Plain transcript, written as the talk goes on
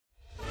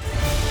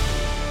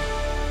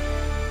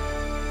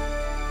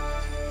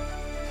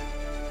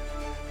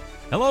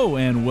Hello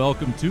and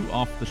welcome to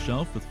Off the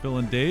Shelf with Phil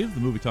and Dave, the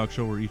movie talk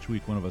show where each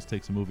week one of us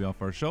takes a movie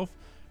off our shelf,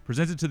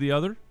 presents it to the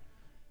other,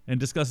 and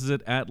discusses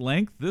it at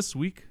length. This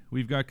week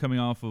we've got coming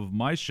off of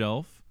my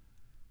shelf,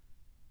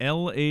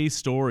 L.A.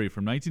 Story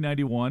from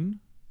 1991,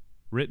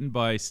 written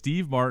by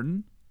Steve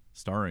Martin,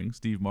 starring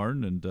Steve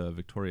Martin and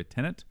Victoria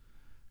Tennant,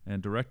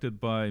 and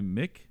directed by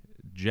Mick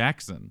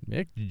Jackson.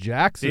 Mick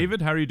Jackson.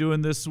 David, how are you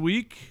doing this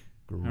week?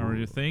 How are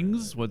your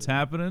things? What's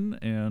happening?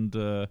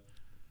 And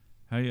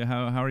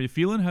how are you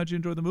feeling? How'd you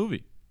enjoy the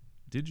movie?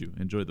 Did you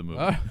enjoy the movie?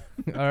 All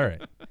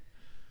right.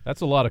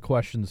 That's a lot of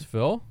questions,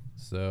 Phil.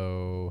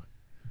 So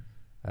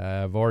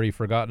I've already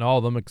forgotten all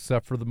of them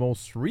except for the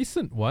most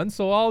recent one.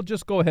 So I'll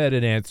just go ahead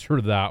and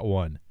answer that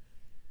one.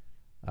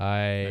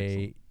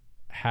 I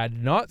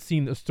had not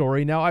seen the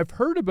story. Now, I've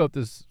heard about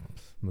this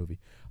movie.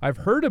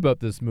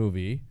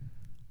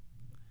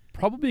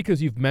 Probably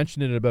because you've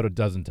mentioned it about a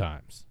dozen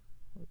times.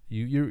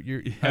 I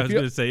was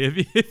going to say,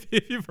 if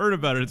you've heard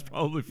about it, it's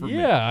probably for me.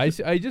 Yeah, I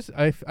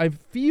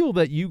feel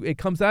that it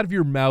comes out of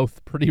your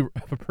mouth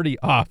pretty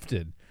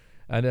often,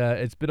 and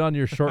it's been on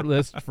your short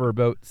list for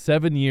about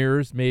 7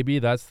 years. Maybe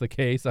that's the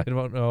case. I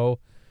don't know.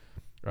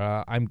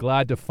 I'm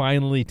glad to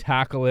finally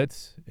tackle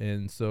it,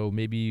 and so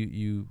maybe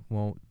you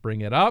won't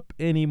bring it up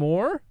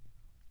anymore.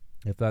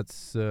 If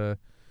that's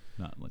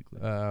not likely.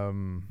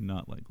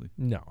 Not likely.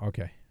 No.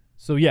 Okay.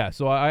 So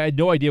I had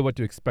no idea what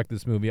to expect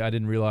this movie. I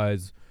didn't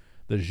realize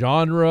the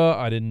genre.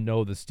 I didn't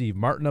know the Steve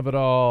Martin of it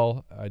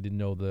all. I didn't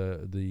know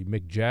the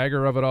Mick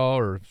Jagger of it all,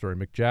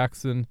 Mick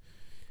Jackson.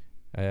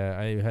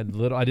 I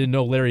didn't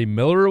know Larry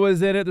Miller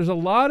was in it. There's a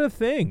lot of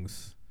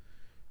things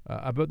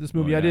about this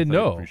movie I didn't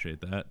know. I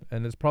appreciate that,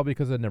 and it's probably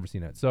because I'd never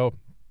seen it. So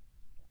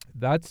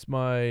that's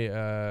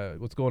my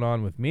what's going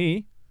on with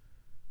me,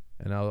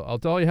 and I'll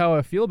tell you how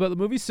I feel about the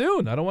movie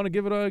soon. I don't want to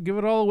give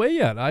it all away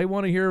yet. I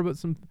want to hear about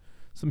some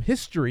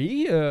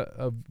history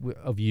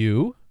of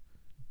you.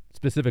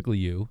 Specifically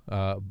you,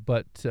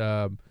 but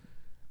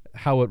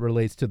how it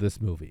relates to this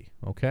movie.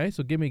 Okay,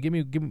 so give me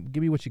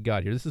what you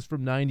got here. This is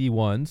from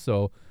 91,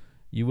 so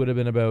you would have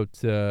been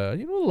about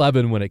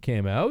 11 when it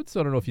came out. So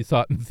I don't know if you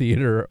saw it in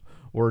theater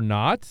or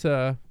not.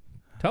 Tell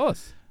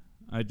us.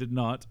 I did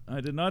not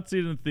see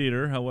it in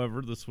theater.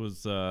 However, this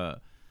was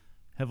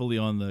heavily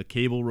on the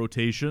cable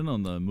rotation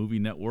on the movie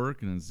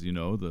network, and as you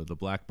know, the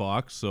black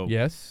box. So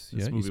yes,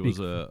 this movie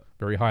was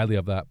very highly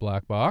of that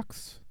black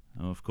box.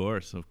 Of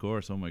course.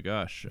 Oh my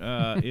gosh.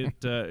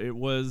 It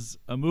was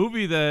a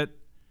movie that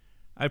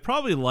I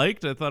probably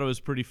liked. I thought it was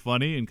pretty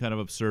funny and kind of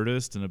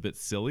absurdist and a bit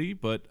silly,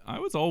 but I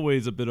was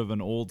always a bit of an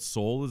old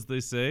soul, as they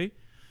say.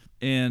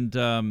 And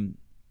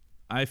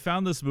I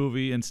found this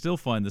movie and still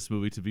find this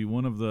movie to be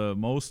one of the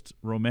most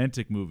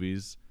romantic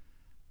movies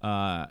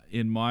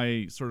in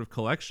my sort of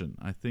collection.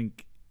 I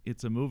think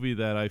it's a movie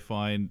that I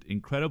find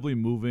incredibly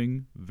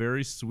moving,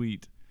 very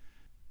sweet.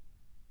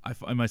 I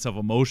find myself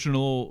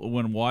emotional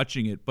when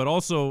watching it, but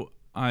also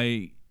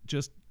I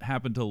just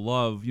happen to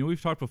love,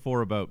 we've talked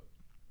before about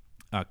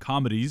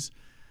comedies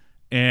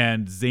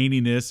and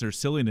zaniness or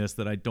silliness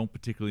that I don't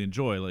particularly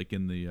enjoy, like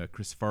in the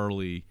Chris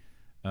Farley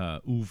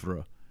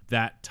oeuvre,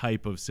 that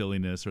type of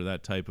silliness or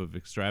that type of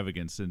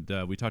extravagance. And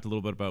we talked a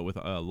little bit about with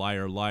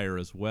Liar, Liar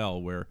as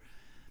well, where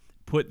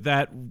put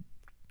that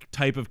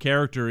type of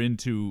character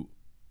into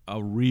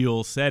a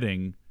real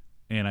setting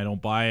and I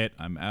don't buy it,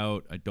 I'm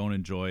out, I don't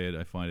enjoy it,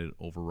 I find it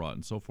overwrought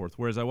and so forth.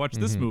 Whereas I watched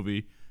this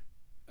movie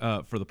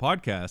for the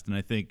podcast, and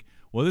I think,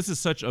 well, this is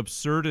such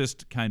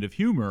absurdist kind of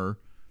humor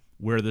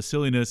where the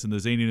silliness and the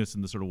zaniness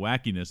and the sort of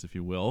wackiness, if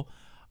you will,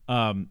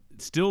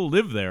 still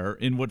live there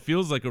in what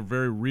feels like a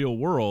very real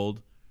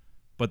world,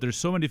 but there's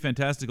so many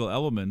fantastical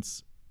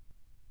elements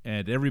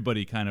and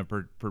everybody kind of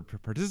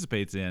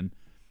participates in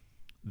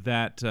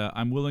that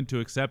I'm willing to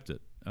accept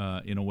it.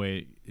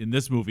 In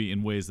this movie,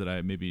 in ways that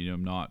I maybe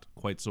am not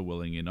quite so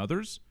willing in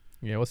others.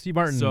 Yeah, well, Steve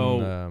Martin.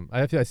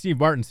 I feel like Steve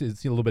Martin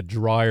is a little bit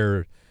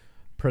drier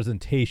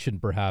presentation,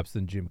 perhaps,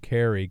 than Jim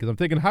Carrey. Because I'm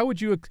thinking, how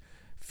would you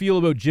feel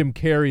about Jim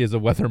Carrey as a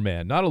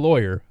weatherman? Not a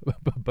lawyer,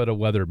 but a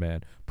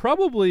weatherman.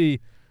 Probably,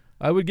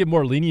 I would give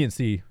more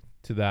leniency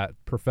to that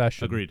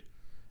profession. Agreed.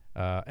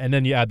 And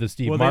then you add the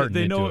Steve Martin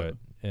into it,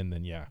 and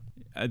then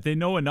they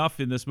know enough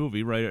in this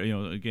movie, right?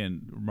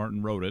 Again,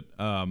 Martin wrote it.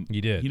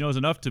 He did. He knows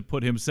enough to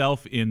put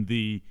himself in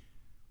the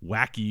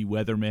wacky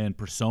weatherman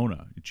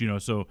persona,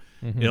 so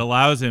it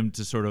allows him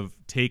to sort of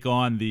take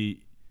on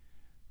the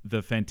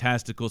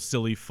fantastical,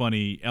 silly,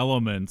 funny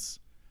elements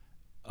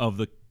of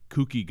the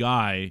kooky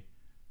guy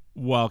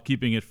while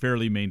keeping it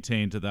fairly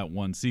maintained to that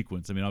one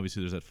sequence. I mean,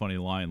 obviously there's that funny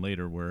line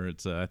later where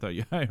it's, I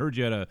heard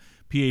you had a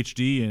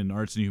PhD in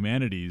arts and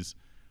humanities,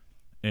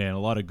 and a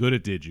lot of good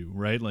it did you,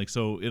 right? Like,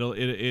 so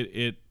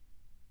it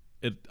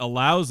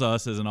allows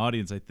us as an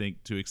audience, I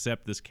think, to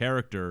accept this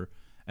character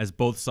as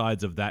both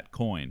sides of that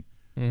coin.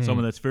 Mm-hmm.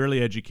 Someone that's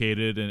fairly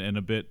educated and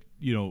a bit,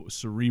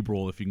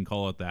 cerebral, if you can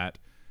call it that,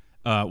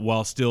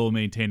 while still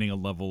maintaining a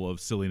level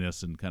of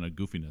silliness and kind of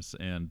goofiness.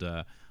 And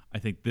I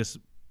think this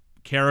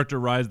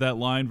characterized that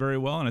line very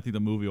well, and I think the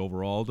movie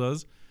overall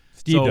does.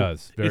 Steve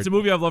does. It's a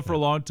movie I've loved for a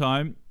long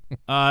time.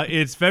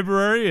 It's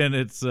February, and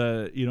it's it's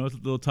a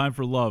little time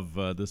for love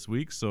this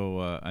week. So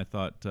I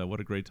thought, what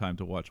a great time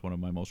to watch one of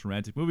my most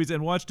romantic movies,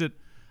 and watched it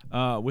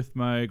with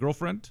my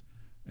girlfriend.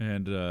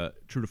 And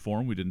true to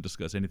form, we didn't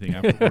discuss anything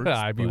afterwards.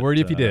 I'd be worried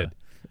if you did.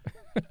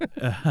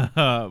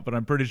 But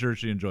I'm pretty sure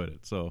she enjoyed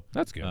it. So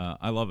that's good.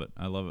 I love it.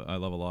 I love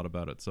a lot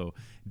about it. So,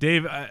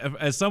 Dave,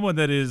 as someone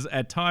that is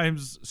at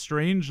times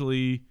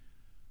strangely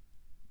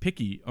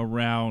picky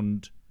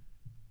around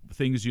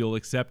things you'll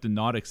accept and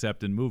not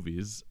accept in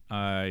movies,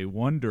 I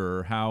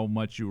wonder how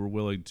much you were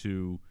willing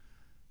to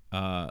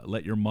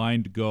let your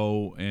mind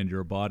go and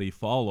your body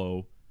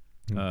follow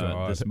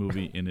this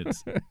movie in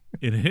its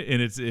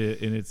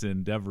in its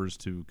endeavors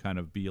to kind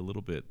of be a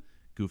little bit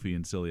goofy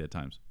and silly at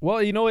times. Well,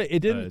 it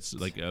didn't. It's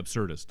like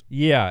absurdist.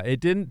 Yeah,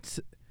 it didn't.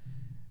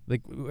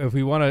 Like, if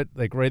we want to,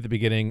 like, right at the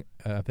beginning,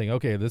 think,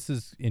 okay, this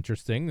is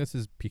interesting, this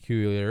is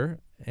peculiar,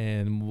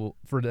 and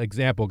for the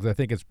example, because I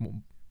think it's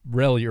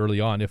really early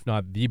on, if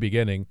not the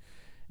beginning,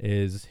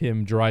 is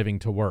him driving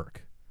to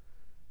work.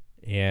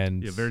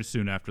 And very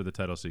soon after the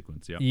title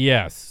sequence. Yeah.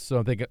 Yes. So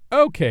I'm thinking,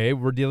 okay,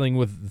 we're dealing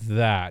with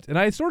that. And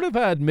I sort of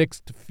had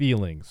mixed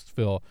feelings,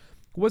 Phil.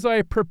 Was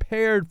I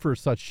prepared for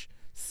such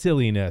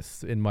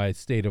silliness in my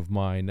state of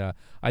mind?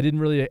 I didn't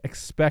really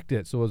expect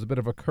it, so it was a bit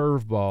of a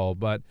curveball.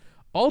 But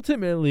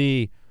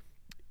ultimately,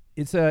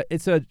 it's a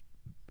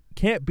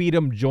can't beat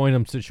 'em, join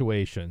 'em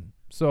situation.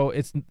 So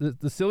it's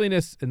the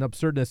silliness and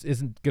absurdness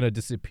isn't going to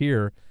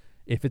disappear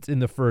if it's in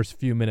the first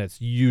few minutes.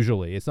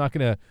 Usually, it's not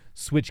going to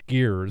switch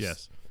gears.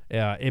 Yes.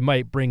 It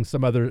might bring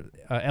some other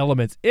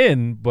elements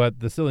in,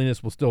 but the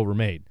silliness will still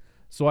remain.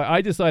 So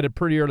I decided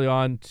pretty early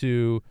on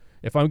to,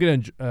 if I'm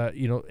going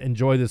to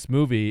enjoy this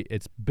movie,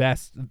 it's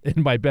best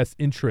in my best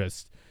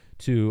interest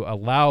to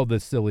allow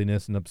this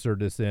silliness and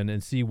absurdness in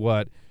and see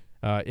what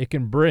it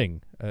can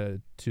bring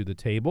to the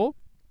table,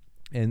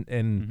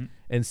 and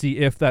see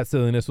if that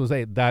silliness was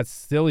that's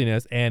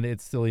silliness and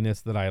it's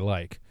silliness that I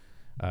like.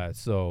 I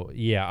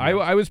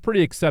was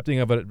pretty accepting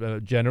of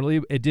it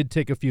generally. It did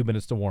take a few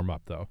minutes to warm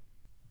up, though.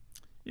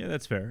 Yeah,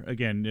 that's fair.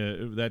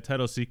 Again, that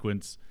title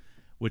sequence,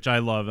 which I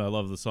love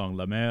the song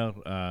La Mer.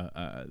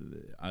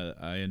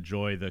 I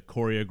enjoy the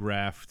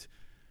choreographed,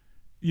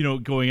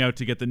 going out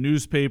to get the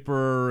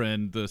newspaper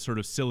and the sort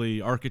of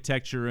silly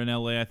architecture in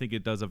L.A. I think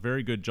it does a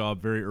very good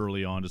job very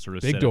early on to sort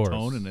of set a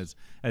tone. And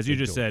as you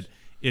just said,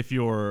 if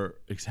you're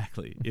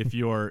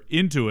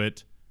into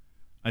it,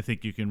 I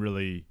think you can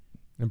really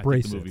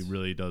embrace the movie.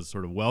 Really does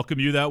sort of welcome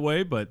you that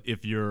way. But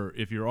if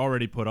you're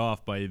already put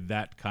off by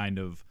that kind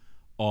of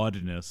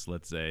oddness,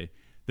 let's say,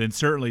 then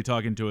certainly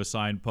talking to a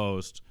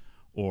signpost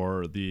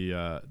or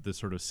the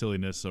sort of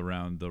silliness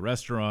around the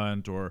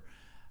restaurant, or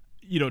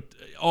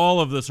all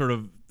of the sort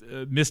of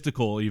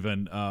mystical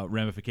even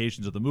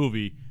ramifications of the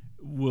movie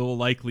will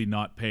likely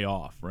not pay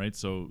off, right?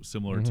 So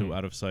similar to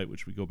Out of Sight,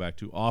 which we go back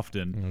to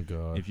often. Oh,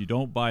 God. If you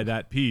don't buy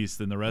that piece,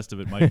 then the rest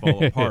of it might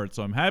fall apart.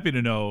 So I'm happy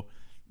to know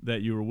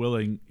that you were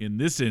willing in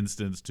this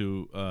instance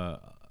to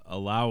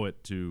allow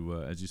it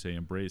to, as you say,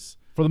 embrace,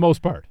 for the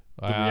most part,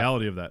 the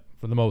reality of that.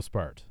 For the most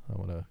part, I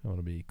want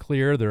to be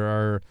clear. There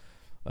are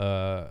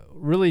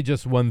really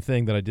just one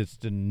thing that I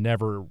just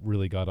never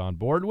really got on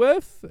board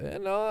with,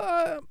 and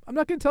I'm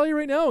not going to tell you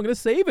right now. I'm going to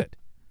save it.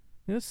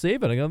 I'm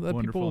going to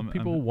let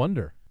people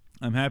wonder.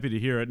 I'm happy to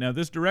hear it. Now,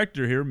 this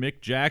director here,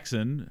 Mick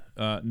Jackson,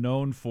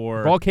 known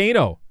for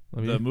Volcano.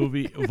 The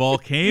movie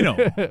Volcano.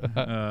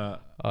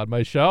 On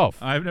my shelf.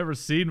 I've never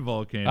seen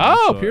Volcano.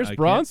 Oh, so Pierce I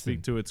Bronson. Can't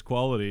speak to its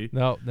quality.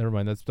 No, never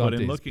mind. That's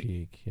Dante's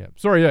Peak. Yeah.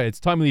 Sorry, it's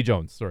Tommy Lee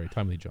Jones.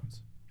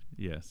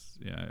 Yes.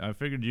 Yeah. I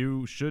figured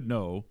you should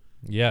know.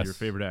 Yes. Your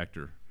favorite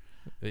actor.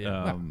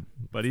 Yeah.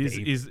 But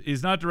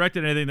he's not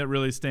directed anything that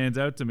really stands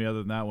out to me other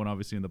than that one,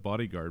 obviously, in The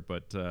Bodyguard.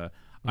 But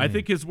I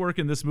think his work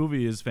in this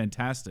movie is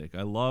fantastic.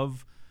 I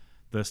love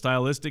the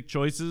stylistic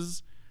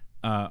choices.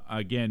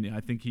 Again, I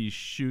think he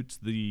shoots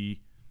the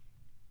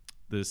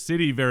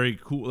city very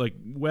cool.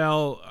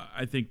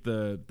 I think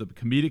the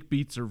comedic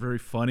beats are very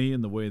funny,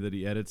 and the way that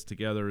he edits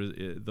together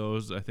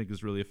those, I think,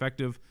 is really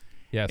effective.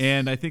 Yes.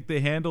 And I think they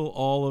handle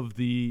all of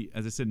the,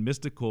 as I said,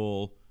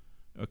 mystical,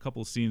 a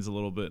couple of scenes a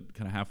little bit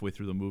kind of halfway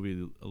through the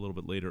movie, a little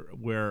bit later,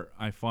 where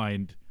I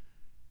find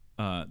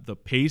the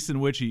pace in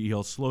which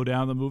he'll slow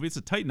down the movie. It's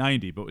a tight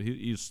 90, but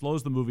he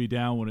slows the movie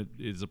down when it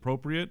is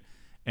appropriate,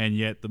 and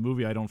yet the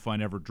movie I don't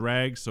find ever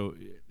drags. So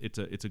it's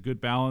a good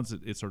balance.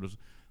 It sort of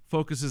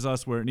focuses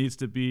us where it needs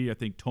to be. I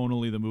think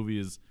tonally the movie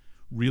is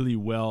really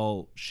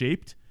well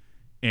shaped,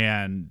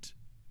 and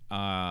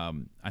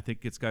I think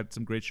it's got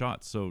some great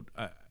shots. So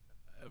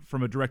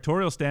from a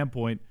directorial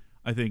standpoint,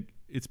 I think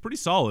it's pretty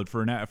solid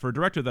for a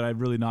director that I've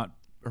really not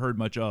heard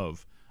much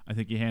of. I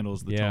think he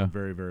handles the tone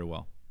very, very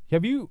well.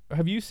 Have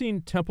you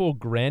seen Temple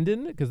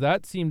Grandin? Because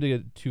that seemed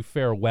to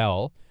fare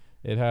well.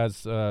 It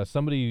has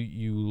somebody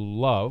you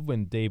love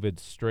in David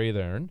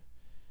Strathairn.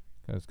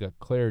 It's got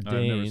Claire Danes,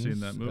 I've never seen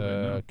that movie,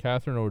 no.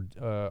 Catherine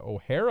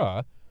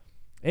O'Hara.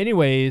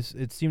 Anyways,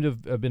 it seemed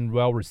to have been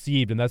well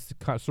received, and that's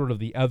sort of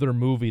the other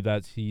movie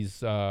that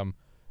he's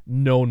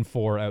known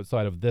for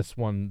outside of this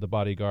one, The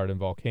Bodyguard and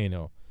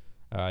Volcano.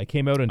 It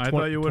came out in I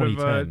thought you would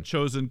 2010. have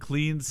chosen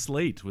Clean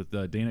Slate with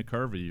Dana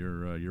Carvey,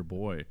 your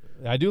boy.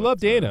 I do love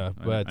Dana,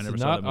 but I never not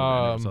saw that movie.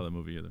 I never saw that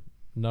movie either.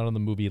 not on the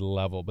movie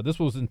level. But this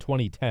was in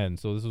 2010,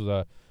 so this was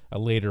a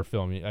later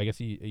film. I guess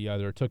he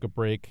either took a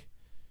break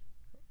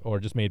or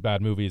just made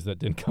bad movies that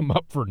didn't come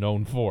up for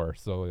known for.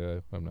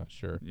 So I'm not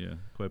sure. Yeah,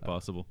 quite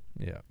possible.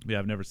 Yeah. Yeah,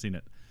 I've never seen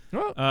it.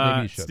 Well,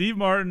 maybe you should. Steve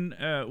Martin.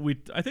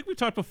 I think we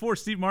talked before.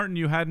 Steve Martin.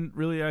 You hadn't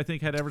really, I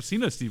think, had ever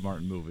seen a Steve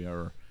Martin movie,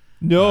 or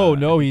no.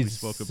 we He's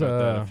spoke about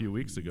that a few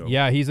weeks ago.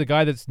 Yeah, he's a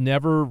guy that's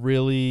never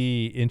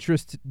really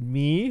interested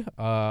me.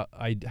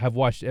 I have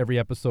watched every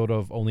episode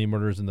of Only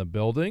Murders in the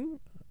Building,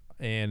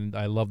 and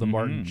I love the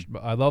Martin.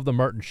 I love the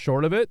Martin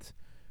short of it.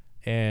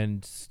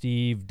 And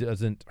Steve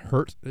doesn't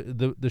hurt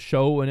the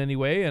show in any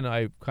way, and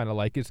I kind of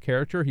like his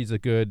character. He's a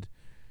good.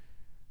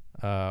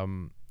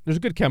 There's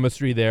a good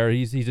chemistry there.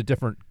 He's a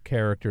different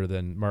character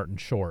than Martin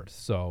Short,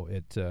 so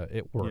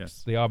it works.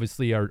 Yes. They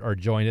obviously are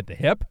joined at the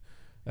hip,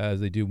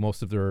 as they do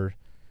most of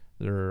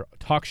their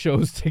talk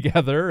shows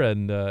together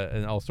and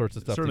all sorts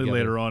of stuff. Certainly together.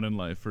 later on in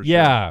life, for sure.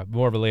 Yeah,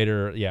 more of a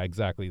later. Yeah,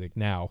 exactly. Like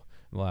now,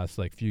 in the last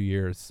few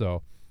years.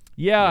 So,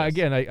 yeah. Yes.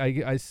 Again,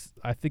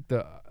 I think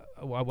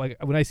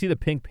when I see the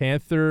Pink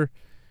Panther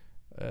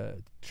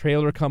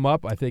trailer come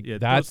up, I think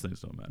those things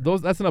don't matter.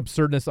 That's an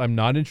absurdness I'm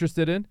not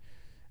interested in.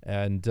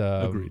 And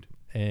Agreed.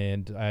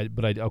 And I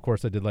of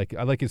course I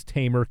like his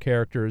tamer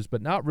characters, but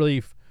not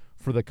really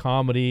for the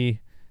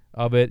comedy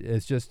of it.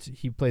 It's just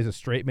he plays a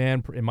straight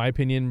man, in my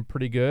opinion,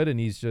 pretty good, and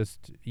he's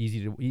just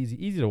easy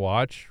to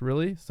watch,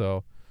 really.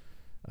 So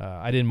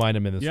I didn't mind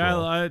him in this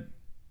role. Yeah,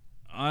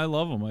 I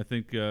love him. I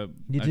think I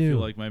feel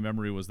like my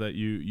memory was that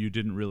you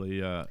didn't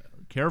really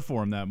care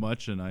for him that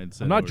much, and I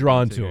said I'm not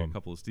drawn to him. A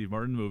couple of Steve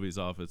Martin movies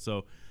off it,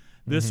 so.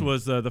 This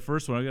was the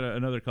first one. I got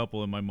another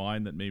couple in my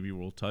mind that maybe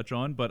we'll touch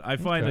on, but I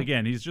find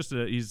again he's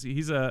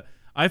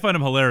I find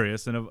him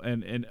hilarious,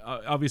 and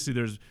obviously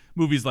there's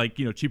movies like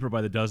Cheaper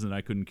by the Dozen that I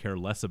couldn't care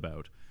less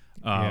about,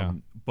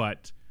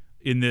 but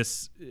in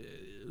this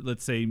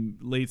let's say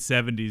late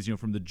 70s,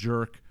 from The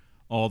Jerk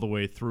all the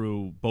way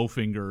through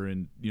Bowfinger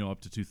and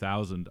up to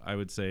 2000, I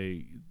would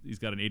say he's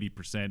got an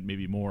 80%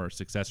 maybe more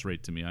success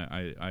rate to me.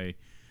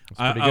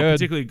 I'll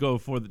particularly go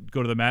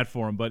to the mat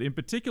for him, but in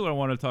particular, I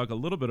want to talk a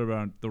little bit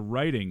about the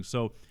writing.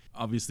 So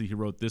obviously, he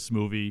wrote this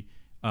movie.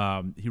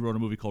 He wrote a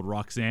movie called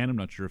Roxanne. I'm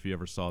not sure if you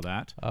ever saw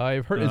that.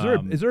 I've heard.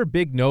 Is there a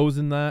big nose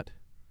in that?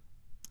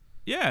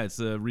 Yeah, it's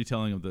a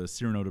retelling of the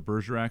Cyrano de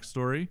Bergerac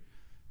story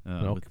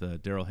with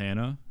Daryl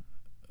Hannah.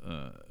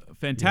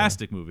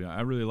 Fantastic movie.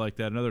 I really like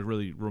that. Another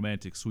really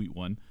romantic, sweet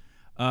one.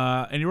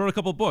 And he wrote a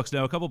couple books.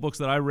 Now, a couple books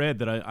that I read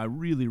that I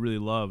really, really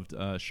loved.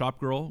 Shop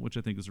Girl, which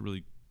I think is a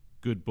really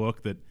good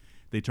book that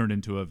they turned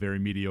into a very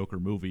mediocre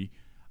movie,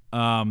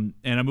 and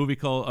a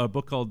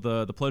book called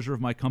The Pleasure of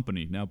My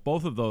Company. Now,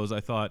 both of those, I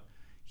thought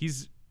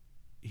he's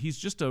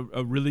just a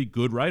really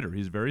good writer.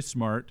 He's very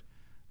smart,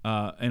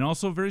 and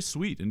also very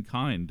sweet and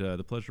kind.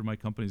 The Pleasure of My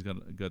Company's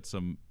got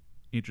some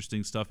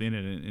interesting stuff in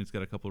it, and it's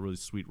got a couple of really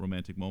sweet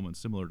romantic moments,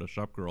 similar to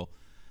Shop Girl.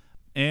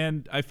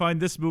 And I find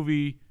this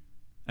movie,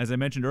 as I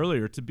mentioned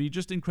earlier, to be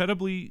just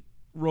incredibly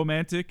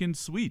romantic and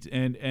sweet.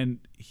 And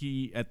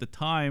he at the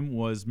time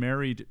was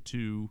married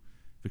to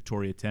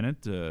Victoria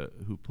Tennant,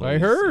 who plays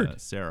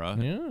Sarah.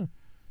 Yeah.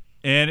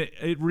 And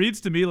it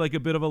reads to me like a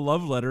bit of a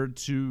love letter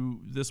to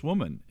this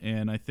woman.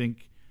 And I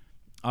think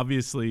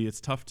obviously it's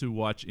tough to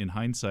watch in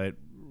hindsight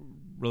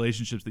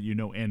relationships that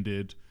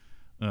ended.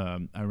 I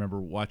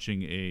remember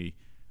watching a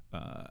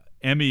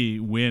Emmy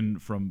win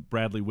from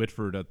Bradley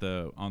Whitford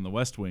on the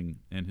West Wing,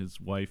 and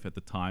his wife at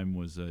the time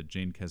was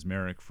Jane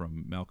Kaczmarek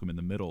from Malcolm in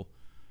the Middle.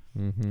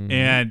 Mm-hmm.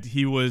 And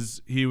he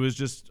was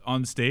just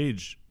on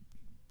stage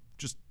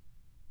just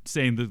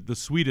saying the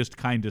sweetest,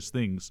 kindest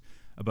things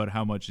about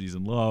how much he's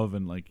in love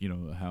and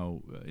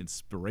how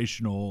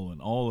inspirational and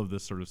all of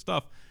this sort of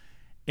stuff.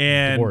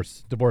 And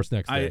divorce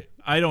next day.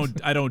 I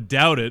don't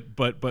doubt it,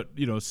 but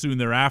soon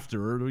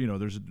thereafter,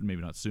 there's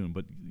maybe not soon,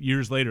 but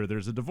years later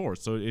there's a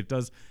divorce. So it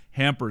does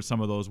hamper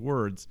some of those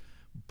words,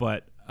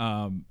 but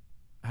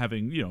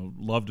having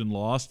loved and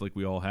lost like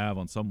we all have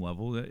on some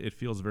level, it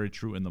feels very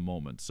true in the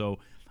moment. So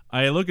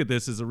I look at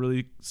this as a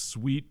really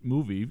sweet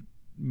movie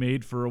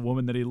made for a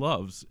woman that he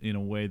loves in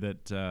a way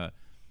that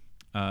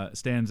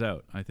stands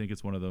out. I think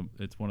it's one of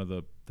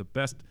the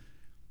best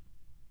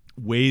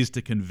ways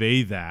to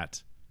convey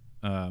that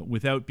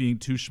without being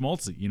too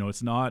schmaltzy.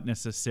 It's not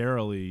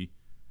necessarily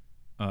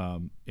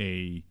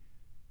a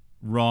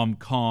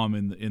rom-com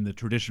in the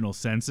traditional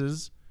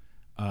senses.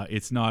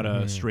 It's not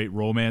a straight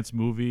romance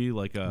movie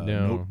like a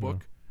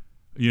Notebook.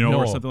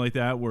 Or something like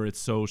that, where it's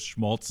so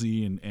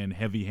schmaltzy and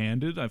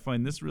heavy-handed. I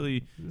find this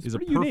really is a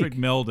perfect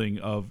melding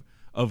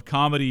of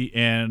comedy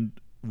and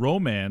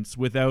romance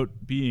without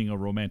being a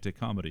romantic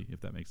comedy,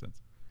 if that makes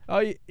sense.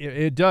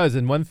 It does.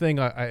 And one thing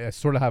I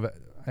sort of have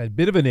a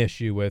bit of an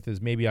issue with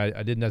is maybe I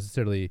didn't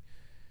necessarily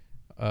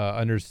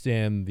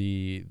understand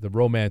the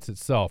romance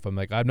itself.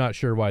 I'm not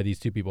sure why these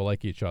two people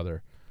like each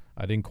other.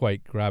 I didn't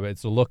quite grab it.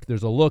 It's a look.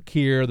 There's a look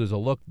here. There's a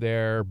look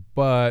there,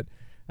 but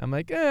I'm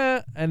like,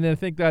 and then I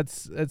think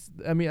that's.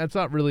 I mean, it's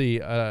not really.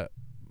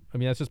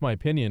 That's just my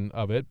opinion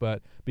of it,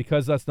 but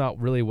because that's not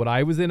really what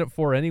I was in it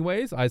for,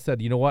 anyways, I said,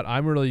 you know what,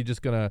 I'm really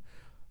just gonna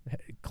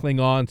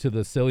cling on to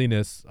the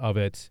silliness of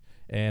it,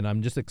 and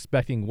I'm just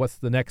expecting what's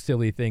the next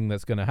silly thing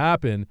that's gonna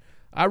happen.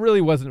 I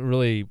really wasn't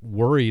really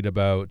worried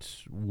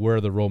about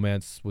where the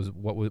romance was,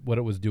 what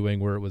it was doing,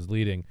 where it was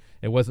leading.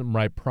 It wasn't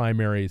my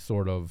primary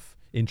sort of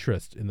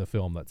interest in the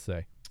film, let's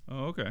say.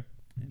 Oh, okay.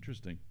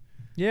 Interesting.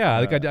 Yeah,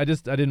 like I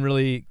didn't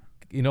really,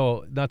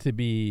 not to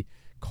be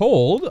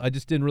cold, I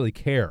just didn't really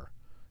care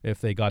if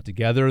they got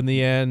together in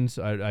the end.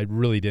 I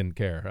really didn't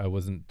care. I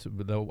wasn't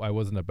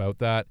about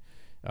that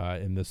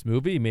in this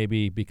movie.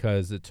 Maybe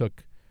because it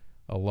took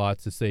a lot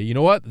to say, you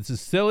know what, this is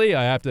silly.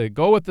 I have to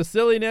go with the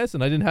silliness,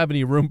 and I didn't have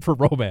any room for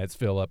romance,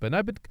 Philip. And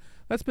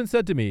that's been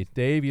said to me,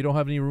 Dave. You don't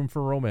have any room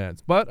for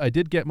romance. But I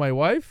did get my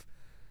wife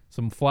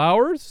some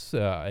flowers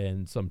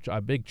and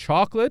a big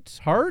chocolate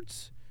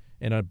heart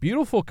and a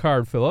beautiful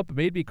card, Philip. It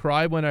made me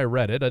cry when I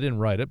read it. I didn't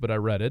write it, but I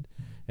read it,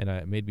 and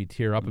it made me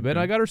tear up a bit. And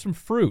I got her some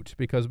fruit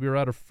because we were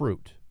out of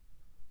fruit,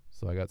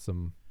 so I got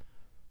some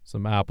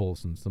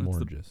apples and some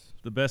oranges.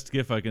 The best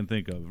gift I can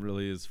think of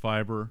really is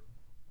fiber.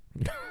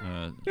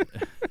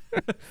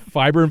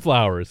 Fiber and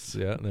flowers.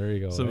 Yeah, there you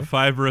go. Some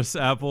fibrous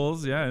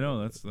apples. Yeah, I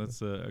know.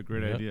 That's a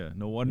great idea.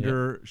 No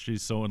wonder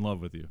she's so in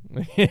love with you.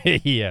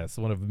 Yes,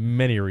 one of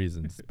many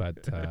reasons.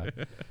 But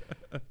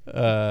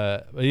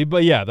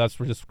yeah, that's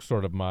just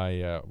sort of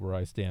my where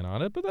I stand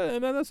on it. But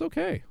that's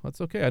okay. That's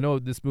okay. I know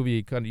this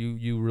movie kind of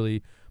you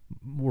really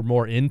were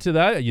more into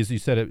that. As you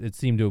said, it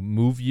seemed to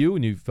move you,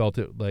 and you felt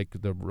it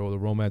like the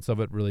romance of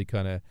it really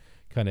kind of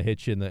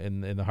hit you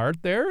in the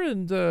heart there,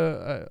 and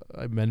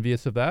I'm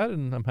envious of that,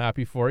 and I'm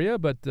happy for you,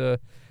 but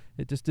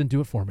it just didn't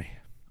do it for me.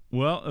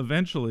 Well,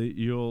 eventually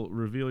you'll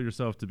reveal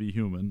yourself to be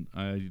human.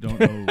 I don't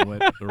know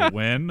what or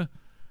when,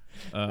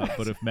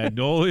 but if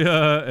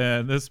Magnolia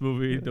and this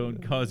movie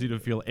don't cause you to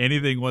feel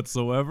anything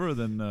whatsoever,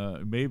 then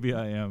maybe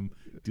I am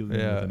dealing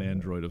with an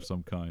android of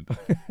some kind.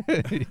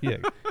 Yeah.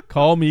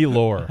 Call me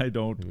Lore. I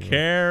don't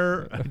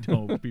care. I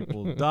don't.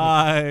 People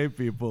die.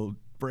 People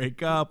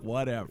break up.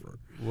 Whatever.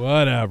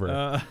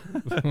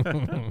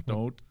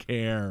 Don't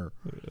care.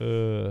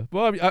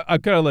 Well,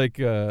 I'm kind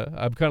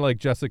of like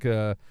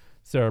Jessica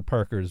Sarah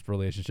Parker's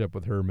relationship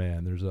with her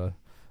man. There's a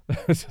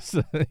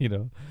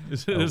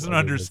there's an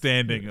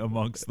understanding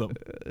amongst them.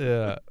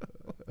 Yeah.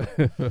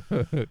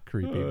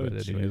 Creepy,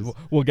 but anyways,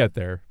 we'll get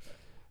there.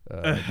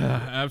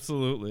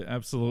 Absolutely.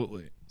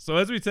 So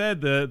as we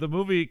said, the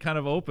movie kind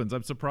of opens.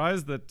 I'm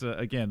surprised that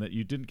again that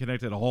you didn't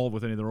connect at all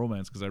with any of the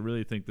romance, because I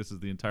really think this is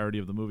the entirety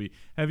of the movie.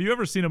 Have you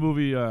ever seen a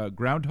movie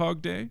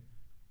Groundhog Day?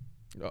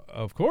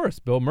 Of course,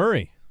 Bill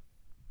Murray.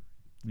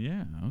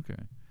 Yeah.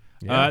 Okay.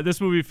 Yeah.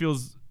 This movie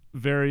feels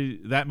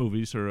that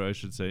movie, sir, I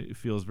should say, it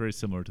feels very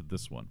similar to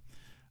this one.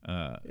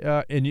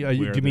 And do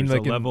you mean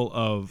like level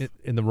of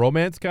in the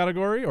romance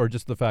category, or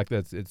just the fact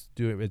that it's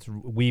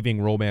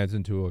weaving romance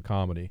into a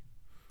comedy?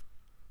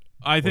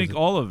 I think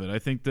all of it. I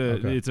think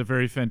it's a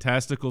very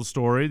fantastical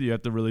story. You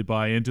have to really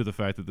buy into the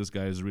fact that this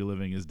guy is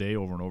reliving his day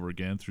over and over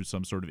again through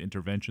some sort of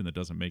intervention that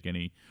doesn't make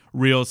any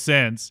real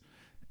sense.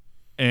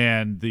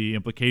 And the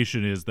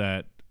implication is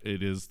that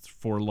it is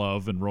for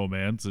love and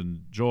romance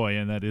and joy,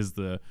 and that is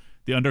the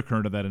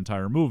undercurrent of that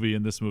entire movie.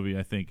 And this movie,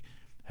 I think,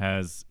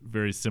 has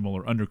very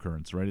similar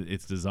undercurrents, right?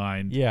 It's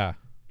designed. Yeah.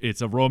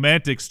 It's a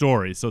romantic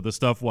story, so the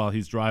stuff while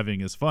he's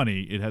driving is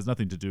funny. It has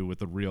nothing to do with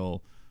the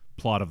real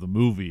plot of the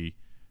movie.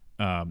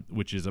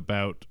 Which is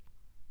about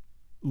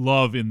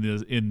love in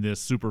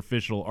this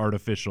superficial,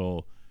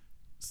 artificial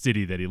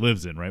city that he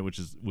lives in, right? Which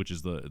is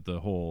the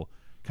whole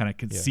kind of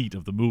conceit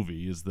of the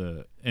movie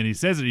and he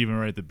says it even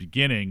right at the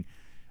beginning,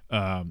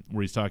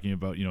 where he's talking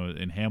about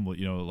in Hamlet,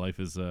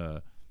 life is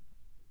a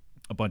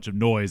bunch of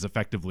noise,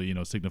 effectively,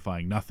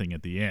 signifying nothing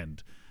at the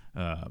end.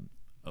 A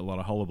lot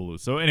of hullabaloo.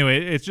 So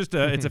anyway, it's just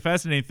it's a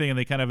fascinating thing, and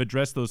they kind of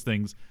address those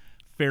things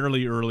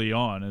fairly early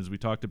on, as we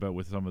talked about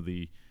with some of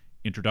the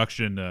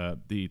introduction,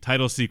 the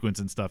title sequence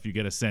and stuff. You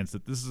get a sense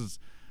that this is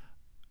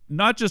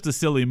not just a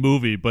silly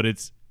movie, but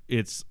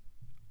he's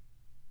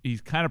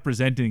kind of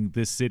presenting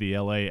this city,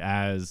 L.A.,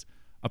 as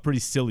a pretty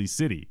silly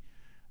city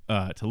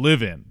to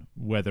live in,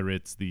 whether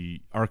it's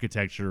the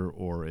architecture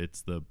or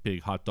it's the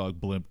big hot dog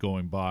blimp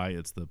going by,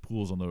 it's the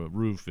pools on the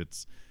roof,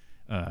 it's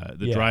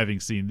the driving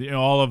scene,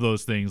 all of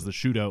those things, the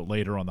shootout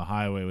later on the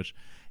highway, which,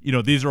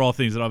 these are all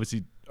things that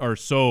obviously are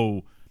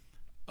so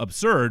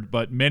absurd,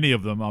 but many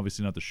of them,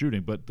 obviously not the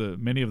shooting, but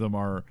many of them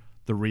are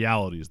the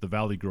realities. The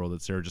Valley Girl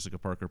that Sarah Jessica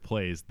Parker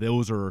plays,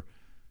 those are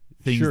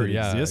things that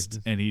exist,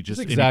 and he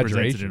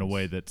presents it in a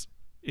way that's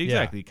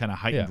kind of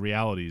heightened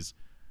realities.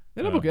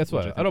 That's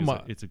why I don't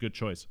mind. It's a good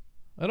choice.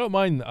 I don't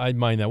mind. I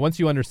mind that once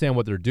you understand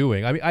what they're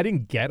doing. I mean, I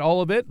didn't get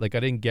all of it. Like, I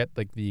didn't get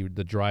like the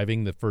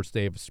driving the first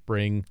day of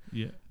spring.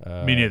 Yeah,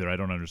 me neither. I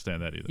don't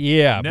understand that either.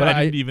 Yeah, but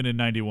I didn't even in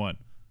 91.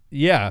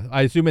 Yeah,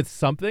 I assume it's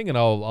something, and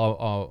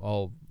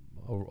I'll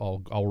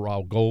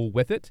go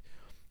with it.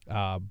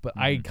 But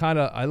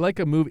I like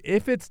a movie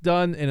if it's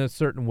done in a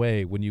certain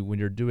way. When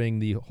you're doing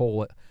the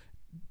whole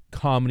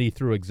comedy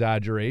through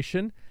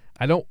exaggeration.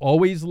 I don't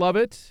always love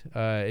it.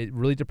 It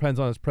really depends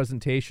on its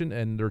presentation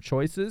and their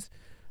choices.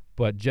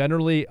 But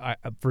generally,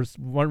 for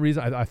one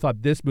reason, I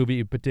thought this movie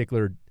in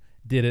particular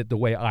did it the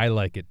way I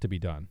like it to be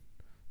done.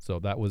 So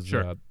that was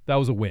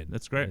a win.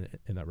 That's great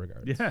in that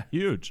regard. Yeah,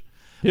 huge.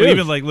 Huge. Well,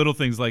 even like little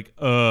things like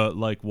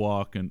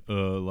walk and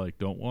like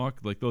don't walk.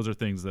 Like those are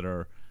things that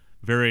are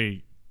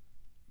very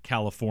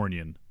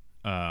Californian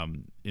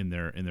in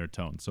their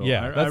tone. So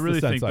yeah, I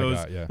really think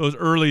those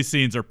early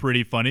scenes are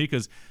pretty funny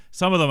because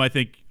some of them I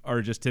think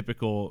are just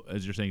typical,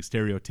 as you're saying,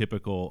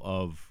 stereotypical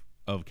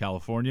of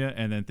California,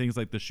 and then things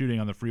like the shooting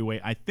on the freeway.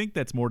 I think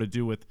that's more to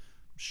do with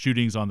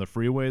shootings on the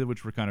freeway,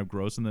 which were kind of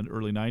gross in the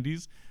early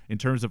 90s in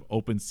terms of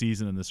open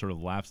season and the sort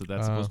of laughs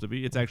that's supposed to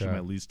be. It's actually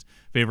my least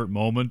favorite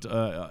moment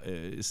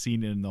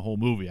scene in the whole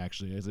movie,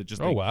 actually. Is it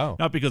just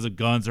not because of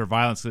guns or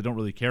violence, because I don't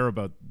really care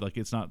about, like,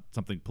 it's not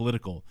something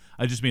political.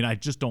 I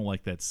just don't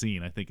like that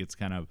scene. I think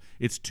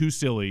it's too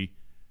silly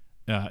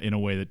in a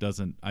way that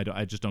doesn't,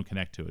 I just don't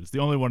connect to it. It's the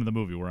only one in the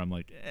movie where I'm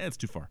like, it's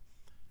too far.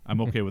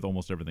 I'm okay with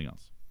almost everything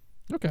else.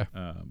 Okay.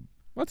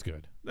 That's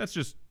good. That's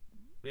just,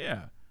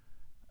 yeah.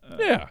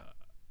 Yeah.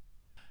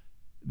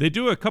 They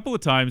do a couple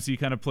of times. He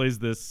kind of plays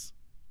this.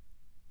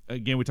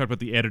 Again, we talked about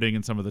the editing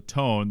and some of the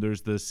tone.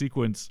 There's the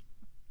sequence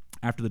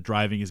after the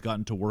driving. He's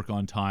gotten to work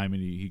on time,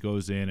 and he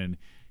goes in and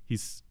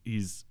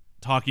he's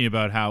talking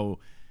about how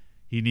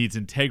he needs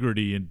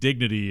integrity and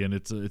dignity, and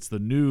it's the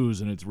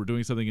news, and we're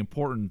doing something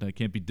important. I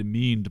can't be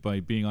demeaned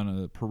by being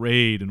on a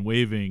parade and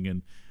waving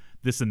and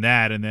this and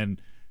that. And then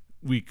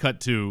we cut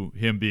to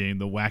him being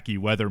the wacky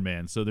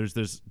weatherman. So there's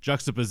this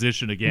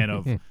juxtaposition again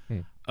of,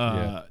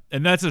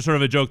 and that's a sort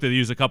of a joke that they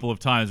use a couple of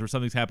times where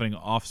something's happening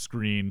off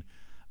screen.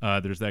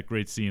 There's that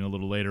great scene a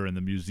little later in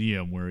the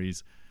museum where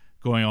he's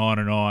going on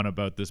and on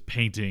about this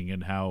painting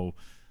and how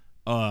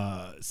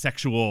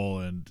sexual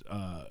and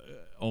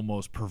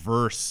almost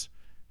perverse,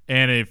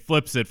 and it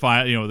flips it.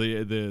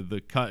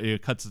 The cut,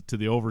 it cuts to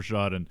the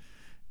overshot, and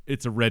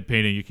it's a red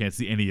painting. You can't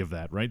see any of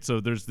that, right? So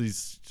there's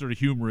these sort of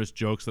humorous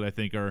jokes that I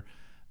think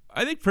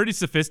pretty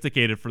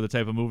sophisticated for the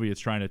type of movie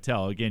it's trying to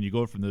tell. Again, you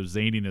go from the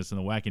zaniness and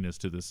the wackiness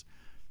to this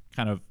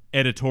kind of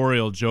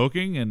editorial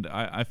joking, and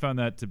I found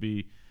that to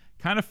be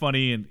kind of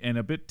funny and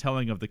a bit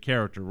telling of the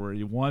character, where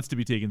he wants to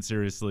be taken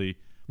seriously,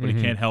 but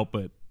he can't help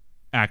but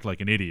act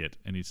like an idiot.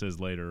 And he says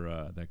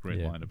later that great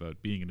line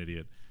about being an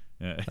idiot.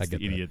 It's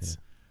the idiot's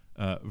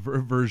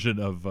version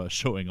of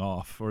showing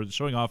off, or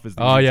showing off is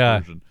the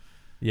idiot's version.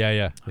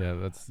 Yeah.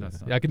 That's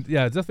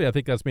definitely. I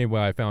think that's maybe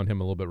why I found him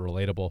a little bit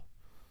relatable,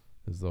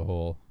 is the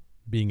whole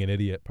being an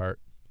idiot part.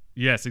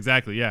 Yes,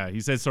 exactly. Yeah,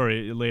 he says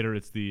later.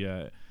 It's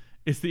the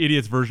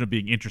idiot's version of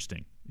being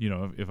interesting.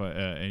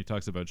 And he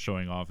talks about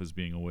showing off as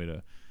being a way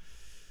to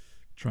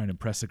try and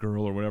impress a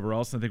girl or whatever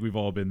else. I think we've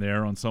all been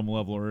there on some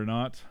level or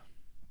not.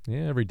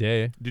 Yeah, every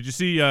day. Did you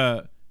see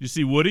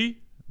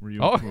Woody? Were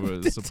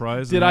you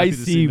surprised? Did I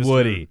see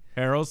Woody?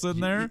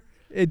 Harrelson there?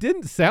 It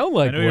didn't sound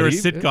like Woody. I know you're a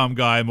sitcom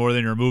guy more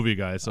than you're a movie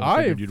guy, so I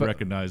figured you'd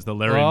recognize the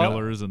Larry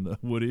Millers and the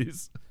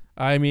Woodies.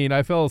 I mean,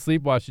 I fell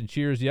asleep watching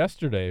Cheers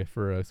yesterday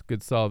for a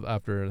good solve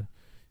after,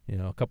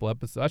 a couple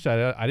episodes.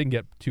 Actually, I didn't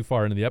get too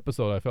far into the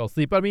episode. I fell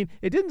asleep. But, I mean,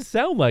 it didn't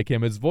sound like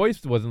him. His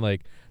voice wasn't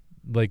like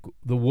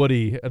the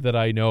Woody that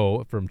I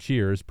know from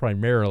Cheers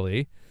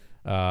primarily.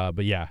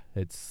 But yeah,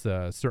 it's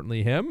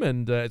certainly him,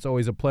 and it's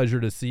always a pleasure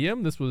to see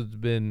him. He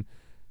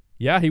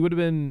would have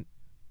been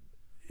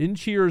in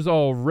Cheers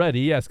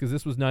already, yes, because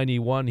this was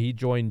 91. He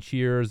joined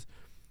Cheers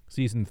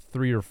season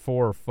 3 or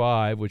 4 or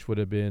 5, which would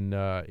have been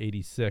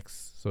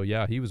 86. So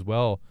yeah, he was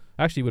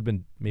actually would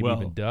have been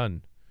even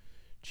done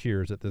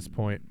Cheers at this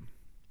point.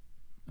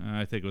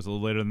 I think it was a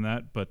little later than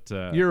that, but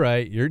you're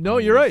right. You're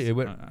right. It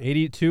went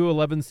 82,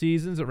 11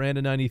 seasons. It ran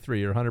to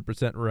 93. You're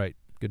 100% right.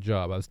 Good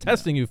job. I was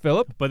testing you,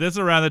 Philip. But this is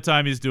around the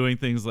time he's doing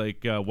things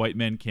like White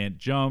Men Can't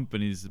Jump,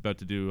 and he's about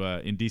to do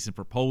Indecent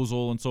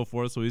Proposal and so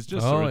forth. So he's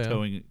just sort of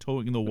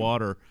towing the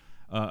water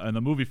on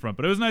the movie front.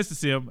 But it was nice to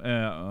see him.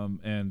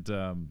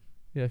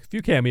 Yeah, a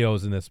few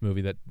cameos in this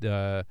movie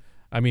that,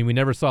 we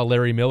never saw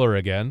Larry Miller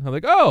again. I'm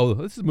like, oh,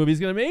 this movie's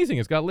going to be amazing.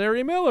 It's got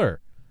Larry Miller.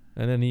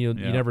 And then you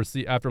never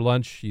see, after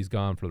lunch, he's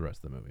gone for the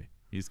rest of the movie.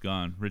 He's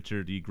gone.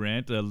 Richard E.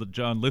 Grant.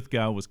 John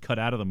Lithgow was cut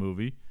out of the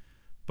movie.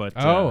 But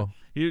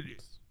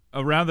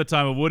around the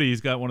time of Woody,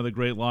 he's got one of the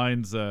great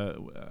lines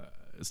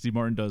Steve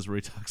Martin does where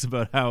he talks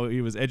about how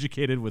he was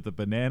educated with a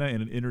banana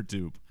in an inner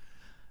tube.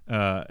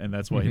 And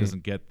that's why he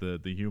doesn't get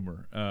the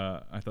humor.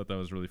 I thought that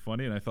was really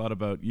funny, and I thought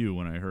about you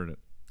when I heard it.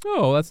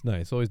 Oh, that's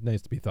nice. Always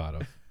nice to be thought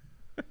of.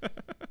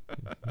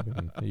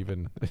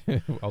 even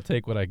I'll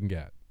take what I can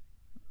get.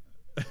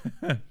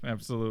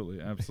 Absolutely.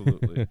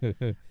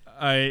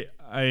 I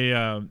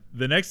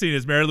the next scene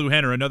is Mary Lou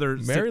Henner, another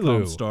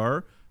sitcom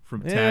star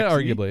from Taxi. Yeah,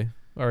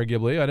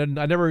 arguably.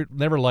 I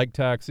never liked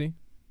Taxi.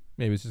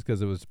 Maybe it's just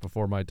because it was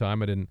before my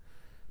time. I didn't.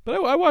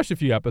 But I watched a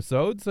few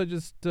episodes. I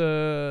just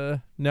no,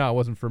 it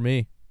wasn't for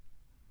me.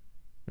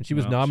 And she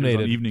was nominated.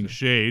 She was on Evening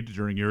Shade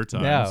during your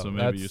time, so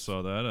maybe you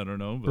saw that. I don't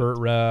know.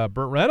 But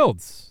Burt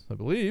Reynolds, I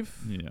believe.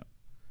 Yeah.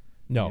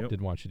 No, Yep.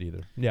 didn't watch it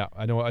either. Yeah,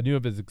 I knew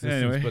of his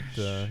existence, Anyway.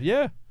 but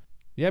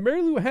yeah,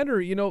 Mary Lou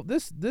Henner.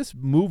 This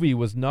movie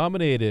was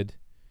nominated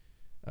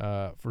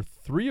for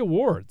 3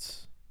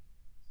 awards,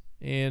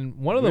 and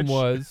one of them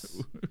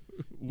was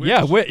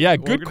good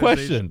organization?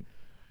 question.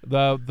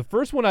 The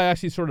first one I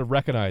actually sort of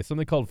recognized,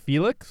 something called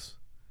Felix.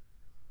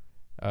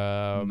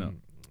 No.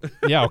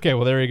 Yeah, okay,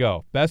 well there you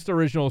go. Best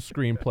original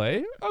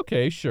screenplay.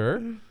 Okay,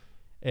 sure.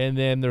 And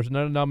then there's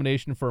another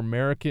nomination for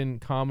American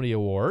Comedy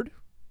Award.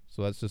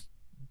 So that's just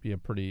being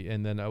pretty.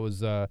 And then that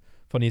was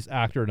funniest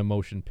actor in a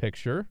motion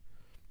picture.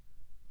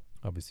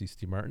 Obviously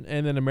Steve Martin.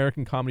 And then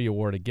American Comedy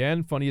Award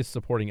again, funniest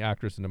supporting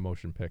actress in a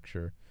motion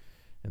picture.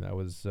 And that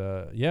was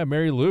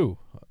Mary Lou.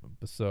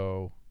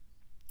 So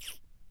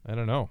I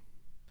don't know.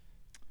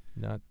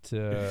 Not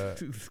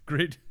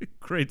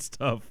great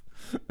stuff.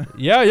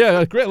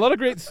 yeah, great, a lot of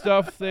great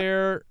stuff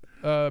there.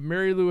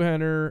 Mary Lou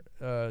Henner,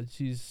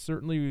 she's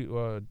certainly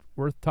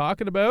worth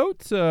talking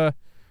about for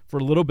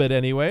a little bit,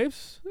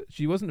 anyways.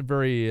 She wasn't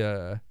very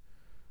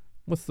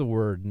what's the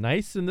word?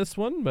 Nice in this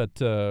one,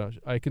 but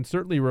I can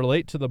certainly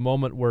relate to the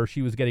moment where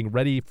she was getting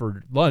ready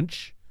for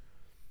lunch,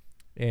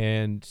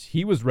 and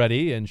he was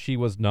ready and she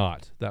was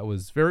not. That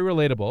was very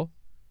relatable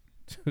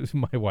to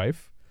my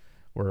wife.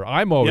 Where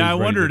I'm always I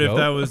ready wondered to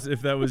go.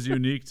 if that was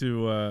unique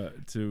to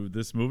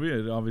this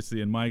movie. Obviously,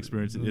 in my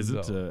experience, it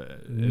isn't.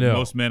 No.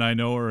 Most men I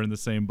know are in the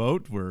same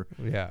boat. We're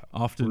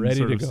often ready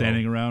sort to of go.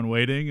 standing around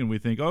waiting, and we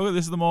think, "Oh,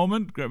 this is the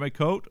moment. Grab my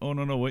coat. Oh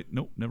no, wait,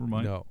 nope, never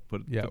mind. No.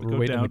 Put Yeah, the we're coat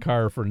waiting down. in the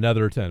car for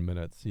another 10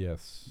 minutes.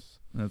 Yes.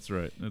 That's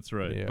right.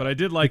 Yeah. But I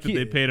did like The that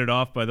key- they paid it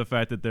off by the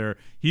fact that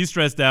he's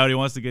stressed out. He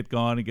wants to get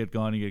gone,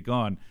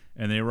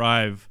 and they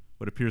arrive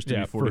what appears to be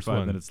first 45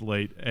 one. minutes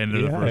late, and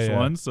they're the Yeah, first yeah.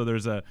 one. So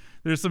there's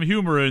some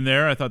humor in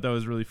there. I thought that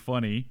was really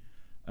funny,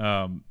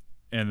 and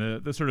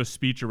the sort of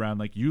speech around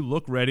like you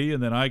look ready,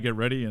 and then I get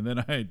ready, and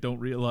then I don't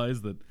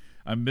realize that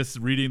I'm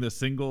misreading the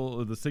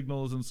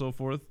signals and so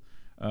forth.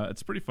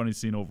 It's a pretty funny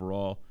scene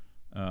overall.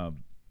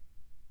 And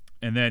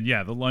then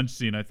the lunch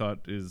scene I thought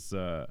is.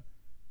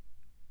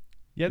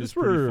 That's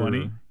pretty where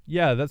funny.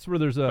 Yeah, that's where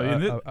there's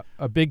a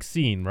big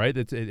scene, right?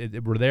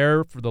 We're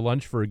there for the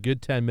lunch for a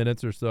good 10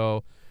 minutes or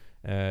so,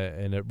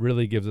 and it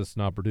really gives us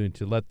an opportunity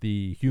to let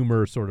the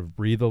humor sort of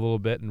breathe a little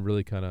bit and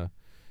really kind of,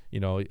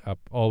 up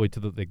all the way to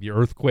the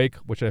earthquake,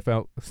 which I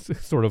found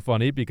sort of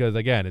funny because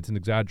again, it's an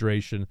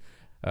exaggeration.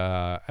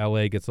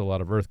 L.A. gets a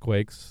lot of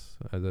earthquakes,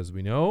 as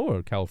we know,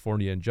 or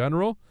California in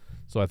general.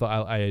 So I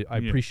thought I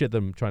appreciate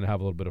them trying to have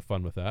a little bit of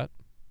fun with that.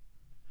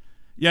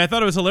 Yeah, I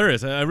thought it was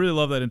hilarious. I really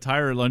love that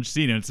entire lunch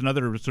scene, and it's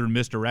another sort of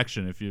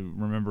misdirection. If you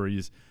remember,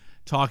 he's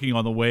talking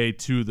on the way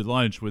to the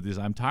lunch with his,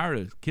 I'm tired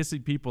of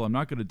kissing people. I'm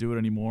not going to do it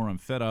anymore. I'm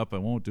fed up. I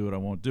won't do it.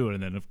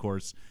 And then, of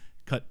course,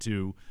 cut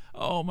to,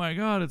 oh, my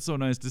God, it's so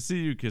nice to see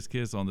you. Kiss,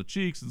 kiss on the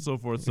cheeks and so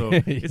forth. So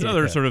it's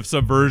another sort of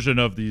subversion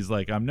of these,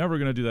 like, I'm never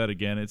going to do that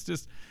again.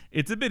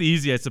 It's a bit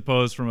easy, I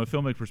suppose, from a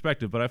filmic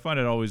perspective, but I find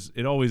it always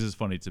is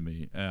funny to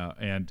me.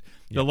 And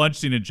the lunch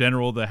scene in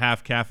general, the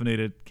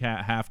half-caffeinated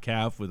half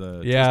calf with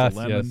a twist of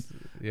lemon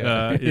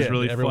is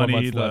really Everyone funny.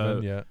 wants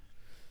lemon, yeah.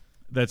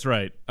 That's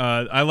right.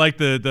 I like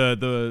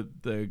the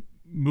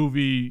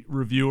movie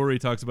reviewer. He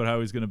talks about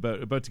how he's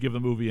about to give the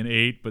movie an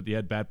 8, but he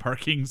had bad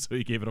parking, so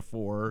he gave it a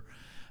 4,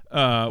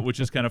 which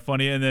is kind of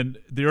funny. And then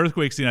the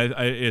earthquake scene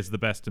is the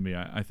best to me.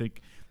 I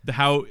think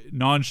how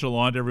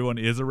nonchalant everyone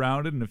is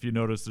around it. And if you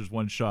notice, there's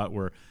one shot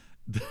where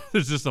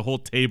there's just a whole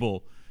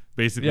table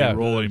basically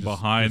rolling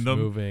behind them.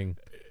 Moving.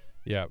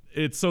 Yeah.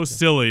 It's so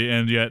silly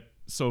and yet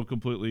so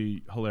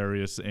completely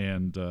hilarious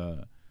and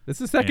it's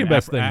the second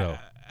best thing though.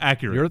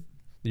 Accurate.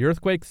 The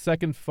earthquake's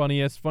second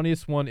funniest.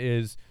 Funniest one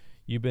is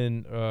you've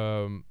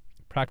been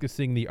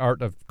practicing the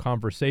art of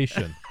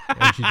conversation,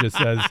 and she just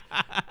says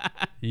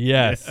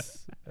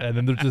yes, and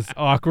then there's just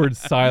awkward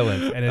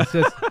silence, and it's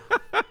just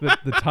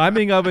the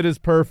timing of it is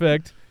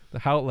perfect.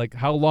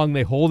 How long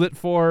they hold it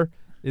for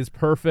is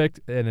perfect,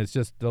 and it's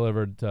just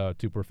delivered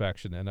to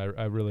perfection. And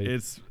I really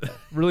It's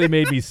really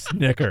made me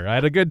snicker. I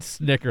had a good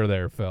snicker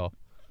there, Phil.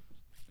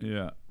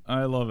 Yeah,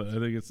 I love it. I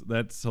think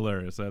that's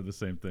hilarious. I have the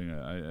same thing.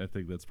 I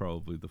think that's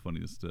probably the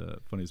funniest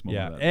moment.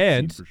 Yeah, of that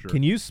and scene for sure.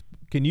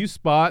 can you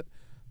spot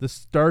the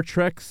Star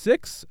Trek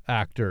 6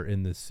 actor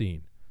in this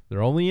scene?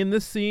 They're only in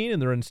this scene,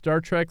 and they're in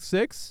Star Trek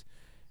 6,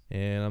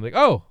 and I'm like,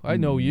 oh, I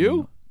know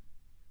you.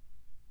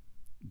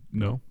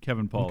 No,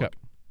 Kevin Pollak.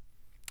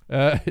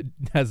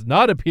 Has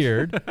not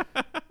appeared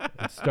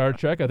in Star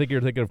Trek. I think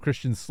you're thinking of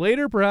Christian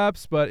Slater,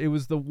 perhaps, but it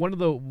was one of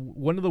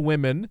the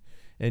women,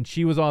 and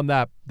she was on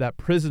that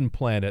prison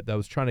planet that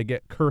was trying to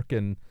get Kirk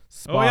and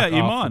Spock. Oh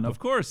yeah, off Iman. Of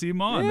course,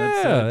 Iman. Yeah,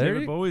 That's there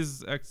David you-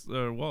 Bowie's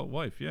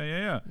wife.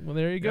 Yeah. Well,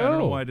 there you Yeah, I don't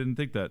know go. why I didn't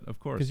think that. Of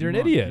course, Because you're an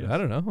Iman, idiot. yes. I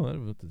don't know. I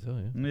don't know what to tell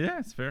you. Yeah,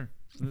 it's fair.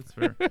 That's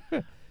fair.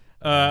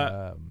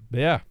 But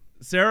yeah.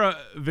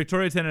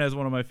 Victoria Tennant has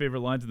one of my favorite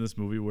lines in this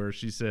movie where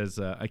she says,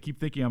 "I keep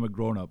thinking I'm a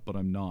grown up, but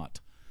I'm not."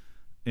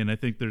 And I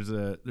think there's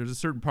a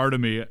certain part of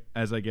me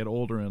as I get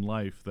older in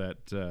life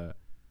that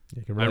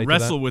You can I relate to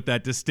wrestle that. with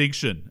that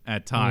distinction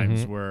at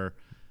times where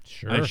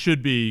Sure. I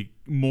should be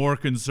more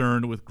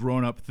concerned with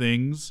grown up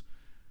things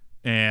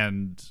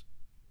and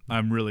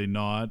I'm really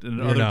not. And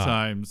You're other not.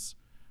 times,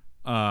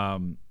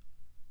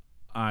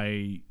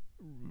 I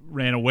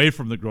ran away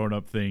from the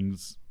grown-up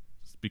things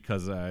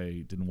because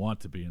I didn't want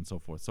to be, and so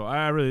forth. So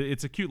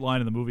it's a cute line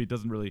in the movie. It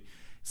doesn't really,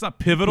 it's not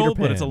pivotal,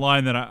 but it's a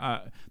line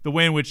that the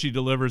way in which she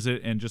delivers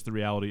it, and just the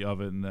reality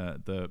of it, and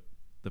the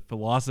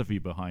philosophy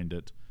behind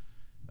it,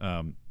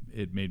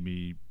 it made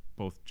me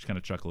both kind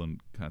of chuckle and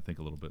kind of think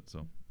a little bit.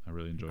 So I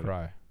really enjoyed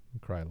it.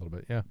 Cry a little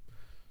bit. Yeah.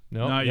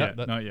 No, Not yet.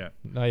 Not yet.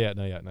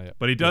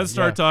 But he does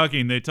start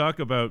talking. They talk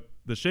about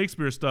the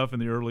Shakespeare stuff in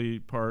the early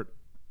part,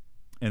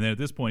 and then at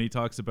this point he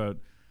talks about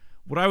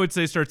what I would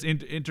say starts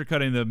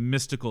intercutting the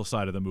mystical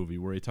side of the movie,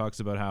 where he talks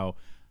about how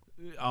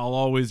I'll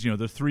always,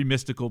 the three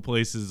mystical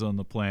places on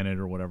the planet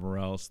or whatever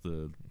else,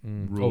 the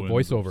ruins,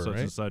 voiceover, such right?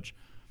 and such.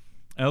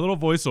 A little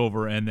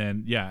voiceover, and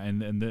then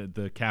and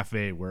the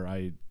cafe where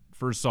I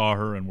first saw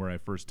her and where I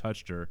first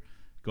touched her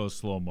goes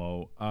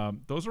slow-mo.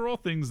 Those are all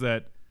things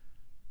that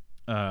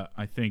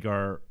I think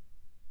are,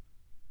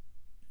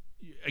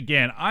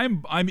 again,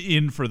 I'm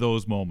in for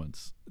those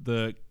moments.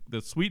 The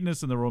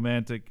sweetness and the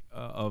romantic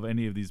of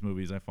any of these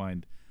movies I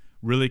find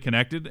really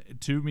connected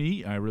to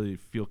me. I really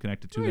feel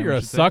connected to them. You're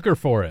a sucker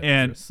for it.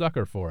 And you're a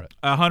sucker for it.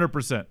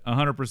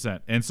 100%.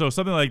 And so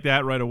something like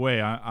that right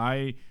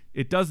away,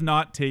 it does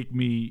not take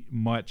me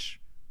much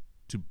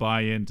to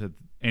buy into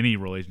any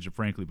relationship,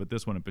 frankly, but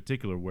this one in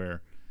particular,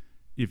 where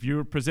if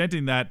you're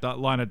presenting that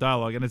line of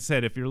dialogue, and it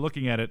said, if you're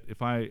looking at it,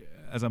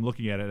 as I'm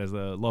looking at it as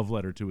a love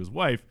letter to his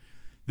wife,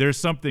 there's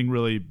something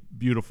really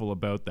beautiful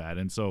about that.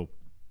 And so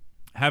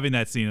having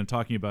that scene and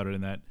talking about it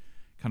in that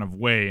kind of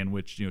way in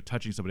which,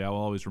 touching somebody, I will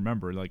always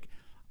remember. Like,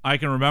 I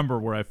can remember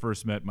where I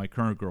first met my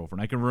current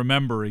girlfriend. I can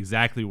remember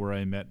exactly where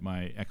I met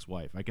my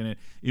ex-wife. I can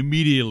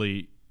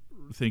immediately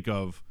think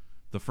of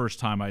the first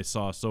time I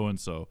saw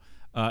so-and-so.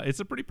 It's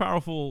a pretty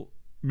powerful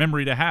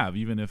memory to have,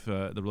 even if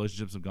the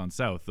relationships have gone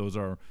south. Those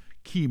are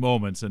key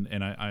moments,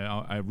 and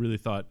I really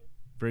thought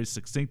very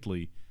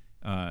succinctly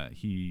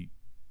he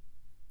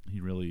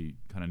really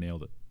kind of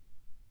nailed it.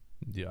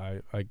 Yeah,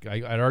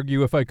 I'd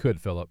argue if I could,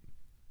 Philip.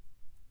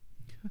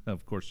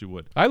 Of course you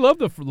would. I love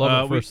the love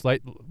at first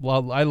sight.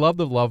 I love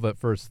the love at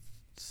first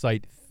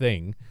sight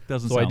thing.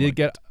 Doesn't so sound I did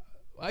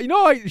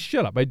like get.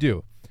 Shut up. I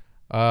do.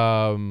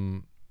 I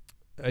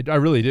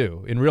really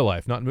do in real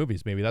life, not in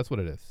movies. Maybe that's what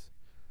it is.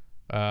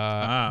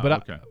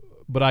 Okay.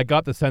 But I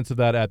got the sense of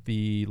that at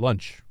the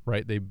lunch.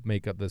 Right, they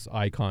make up this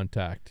eye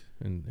contact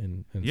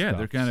and yeah, stuff,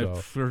 they're kind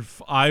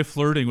of eye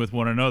flirting with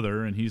one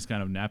another, and he's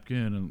kind of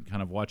napkin and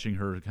kind of watching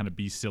her kind of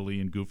be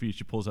silly and goofy.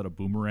 She pulls out a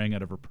boomerang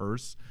out of her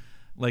purse,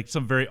 like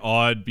some very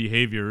odd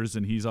behaviors,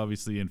 and he's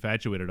obviously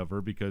infatuated of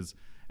her because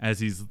as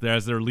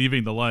they're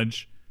leaving the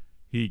lunch,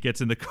 he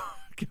gets in the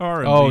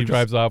car and leaves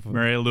drives off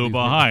Mary Lou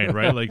behind,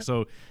 right? Like,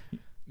 so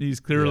he's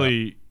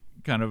clearly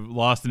kind of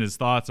lost in his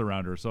thoughts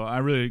around her. So I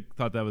really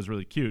thought that was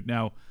really cute.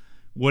 Now,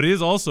 what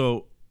is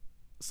also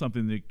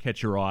something to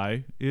catch your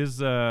eye is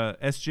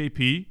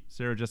SJP,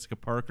 Sarah Jessica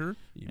Parker,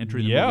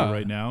 entering the movie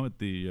right now at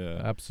the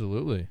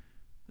absolutely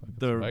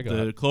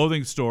the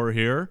clothing store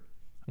here.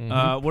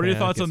 What are your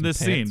thoughts on this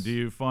scene? Do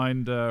you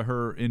find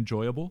her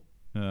enjoyable,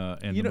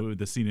 and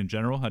the scene in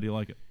general? How do you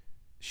like it?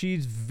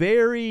 She's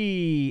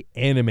very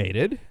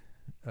animated,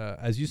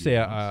 as you say.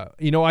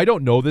 I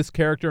don't know this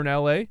character in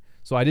L.A.,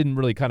 so I didn't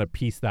really kind of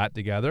piece that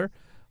together.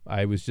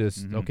 I was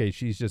just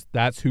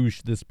that's who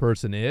this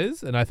person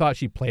is, and I thought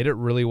she played it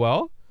really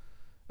well.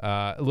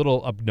 A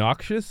little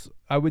obnoxious,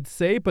 I would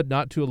say, but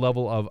not to a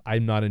level of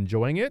I'm not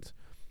enjoying it.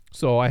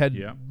 So I had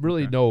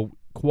no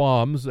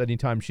qualms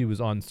anytime she was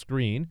on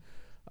screen.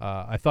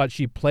 I thought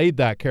she played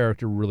that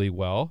character really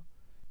well.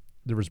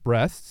 There was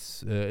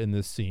breasts in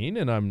this scene,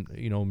 and I'm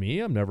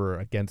never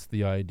against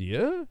the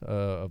idea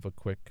of a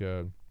quick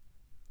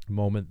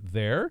moment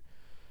there.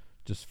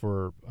 Just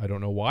for, I don't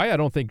know why. I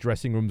don't think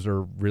dressing rooms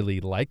are really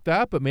like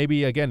that, but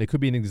maybe, again, it could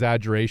be an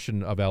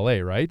exaggeration of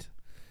L.A., right?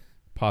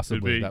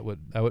 Possibly. That would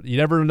you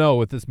never know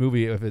with this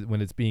movie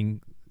when it's being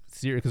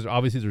serious, because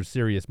obviously there's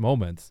serious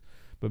moments,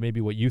 but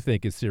maybe what you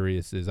think is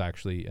serious is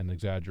actually an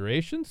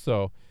exaggeration.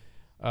 So,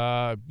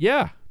 pants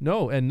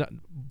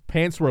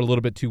were a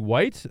little bit too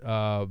white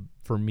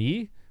for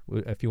me,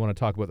 if you want to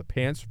talk about the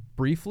pants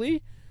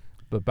briefly.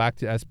 But back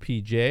to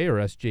SPJ or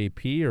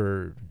SJP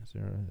or is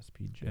there a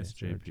SPJ?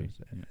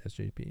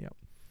 SJP, yeah.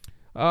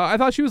 I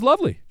thought she was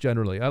lovely,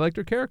 generally. I liked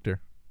her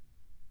character.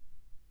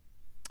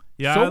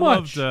 Yeah,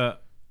 loved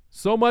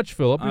so much,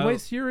 Philip. We might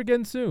see her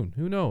again soon.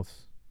 Who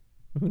knows?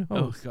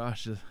 Oh,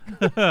 gosh.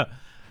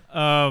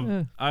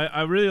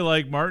 I really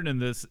like Martin in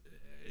this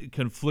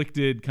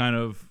conflicted kind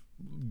of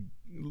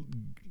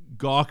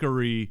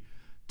gawkery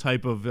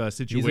type of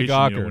situation. He's a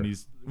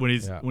gawker.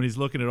 When he's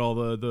looking at all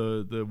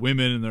the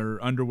women in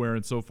their underwear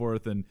and so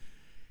forth, and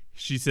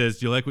she says,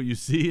 "Do you like what you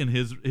see?" And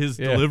his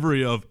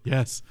delivery of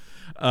yes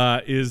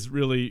is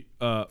really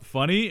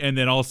funny. And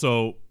then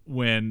also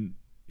when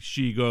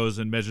she goes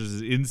and measures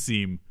his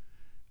inseam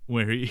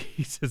where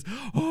he says,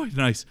 "Oh,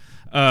 nice."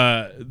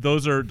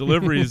 Those are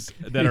deliveries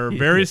that are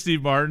very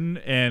Steve Martin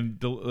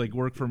and like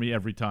work for me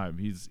every time.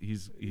 He's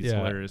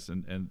hilarious,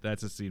 and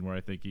that's a scene where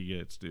I think he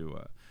gets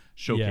to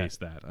showcase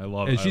that. I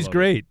love it. And she's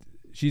great.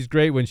 She's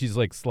great when she's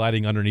like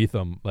sliding underneath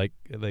him, like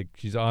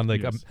she's on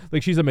like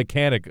like she's a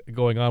mechanic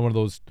going on one of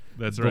those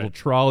little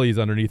trolleys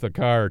underneath a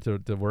car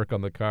to work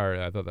on the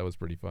car. I thought that was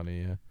pretty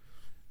funny. Yeah,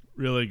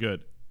 really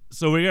good.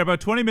 So we got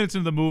about 20 minutes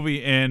into the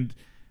movie, and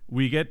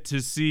we get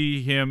to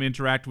see him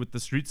interact with the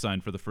street sign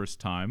for the first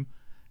time.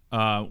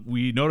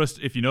 We noticed,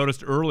 if you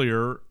noticed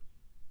earlier,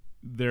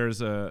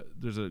 there's a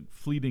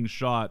fleeting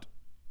shot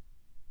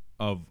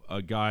of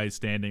a guy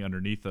standing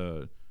underneath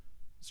a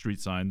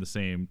street sign, the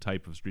same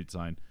type of street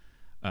sign.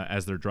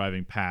 As they're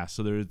driving past,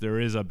 so there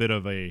is a bit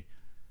of a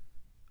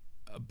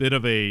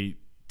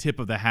tip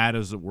of the hat,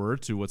 as it were,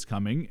 to what's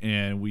coming,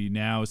 and we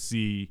now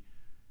see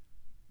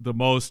the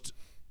most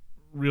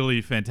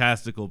really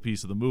fantastical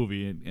piece of the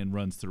movie and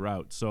runs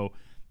throughout. So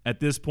at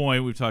this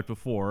point, we've talked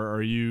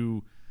before,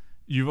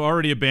 you've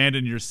already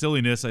abandoned your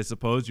silliness, I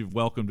suppose. You've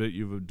welcomed it,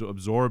 you've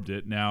absorbed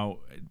it. Now,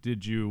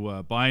 did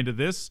you buy into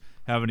this?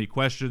 Have any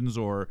questions,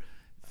 or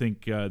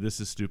think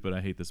this is stupid?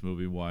 I hate this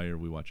movie. Why are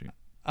we watching it?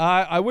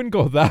 I wouldn't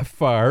go that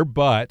far,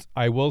 but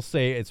I will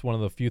say it's one of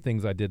the few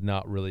things I did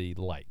not really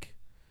like.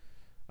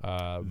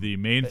 The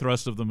main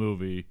thrust of the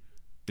movie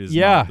is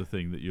not the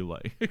thing that you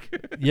like.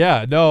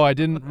 Yeah, no, I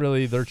didn't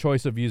really. Their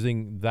choice of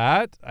using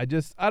that, I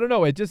don't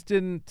know. It just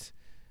didn't.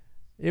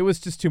 It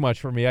was just too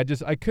much for me. I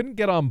couldn't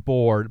get on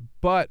board.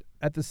 But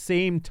at the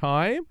same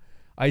time,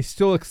 I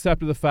still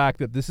accepted the fact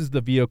that this is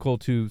the vehicle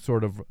to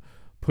sort of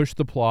push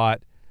the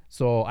plot.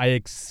 So I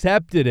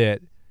accepted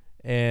it.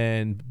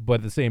 But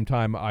at the same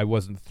time, I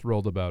wasn't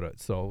thrilled about it.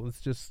 So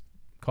let's just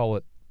call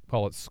it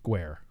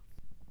square.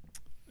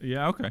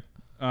 Yeah, okay.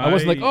 I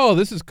wasn't like, oh,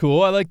 this is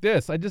cool. I like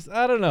this. I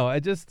don't know. I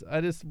just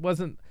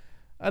wasn't.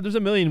 There's a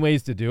million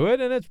ways to do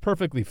it, and it's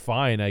perfectly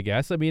fine, I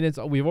guess. I mean,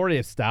 we've already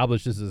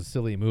established this as a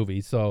silly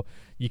movie, so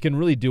you can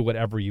really do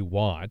whatever you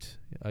want.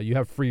 You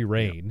have free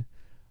reign.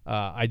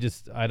 I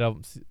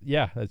don't.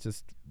 Yeah, that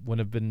just wouldn't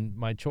have been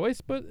my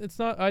choice, but it's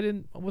not.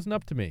 It wasn't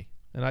up to me.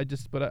 And I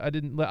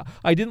didn't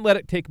let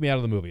it take me out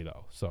of the movie,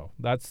 though. So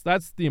that's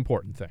the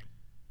important thing.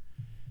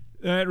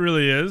 It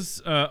really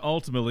is.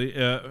 Ultimately,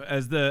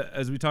 as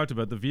we talked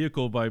about, the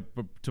vehicle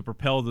to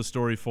propel the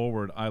story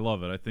forward, I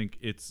love it. I think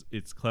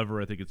it's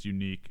clever. I think it's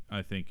unique.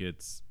 I think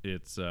it's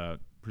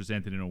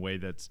presented in a way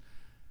that's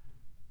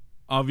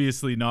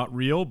obviously not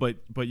real, but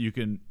you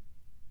can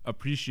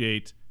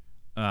appreciate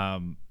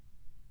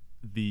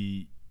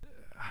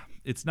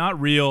it's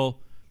not real,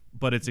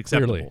 but it's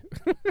acceptable.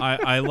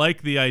 I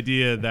like the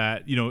idea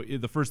that,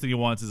 the first thing he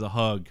wants is a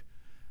hug.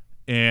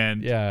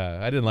 And yeah,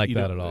 I didn't like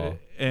that at all.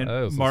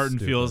 And Martin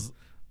feels,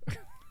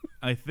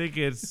 I think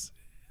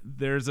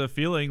there's a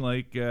feeling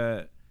like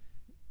an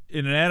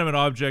inanimate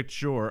object,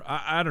 sure.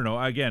 I don't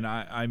know. Again,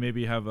 I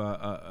maybe have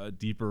a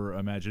deeper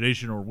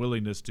imagination or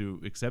willingness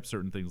to accept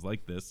certain things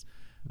like this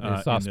in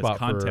this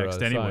context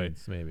for, anyway.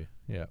 Science, maybe.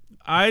 Yeah.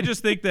 I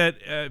just think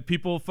that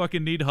people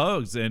fucking need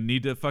hugs and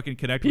need to fucking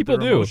connect with their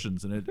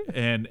emotions, and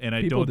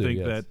I don't think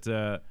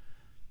that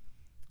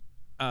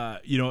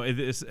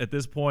at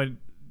this point,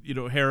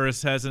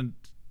 Harris hasn't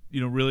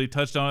really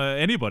touched on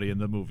anybody in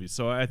the movie.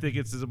 So I think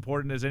it's as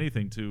important as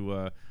anything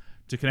to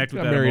connect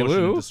with that Mary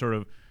emotion Lou. and to sort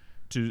of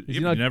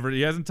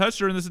he hasn't touched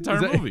her in this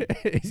entire movie.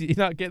 Is he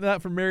not getting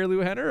that from Mary Lou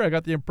Henner? I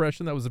got the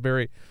impression that was a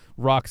very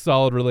rock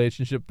solid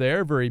relationship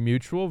there, very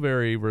mutual,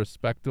 very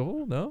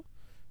respectable. No,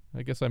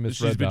 I guess I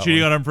misread. She's been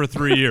cheating on him for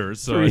 3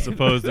 years, so I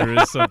suppose there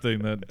is something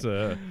that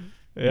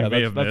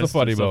that's a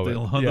funny moment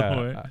along the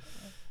way.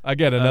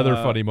 Again, another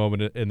funny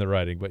moment in the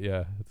writing, but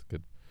yeah, it's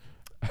good.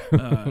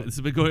 This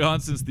has been going on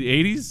since the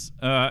 80s.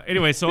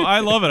 Anyway, so I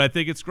love it. I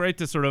think it's great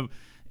to sort of,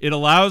 it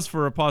allows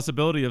for a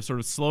possibility of sort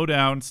of slow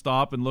down,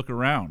 stop, and look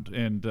around.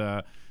 And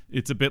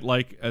it's a bit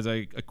like, as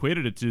I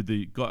equated it to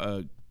the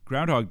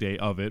Groundhog Day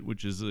of it,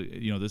 which is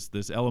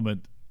this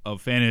element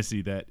of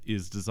fantasy that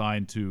is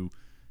designed to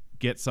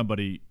get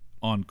somebody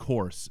on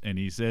course. And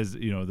he says,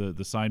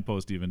 the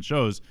signpost even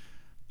shows,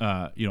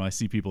 I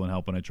see people in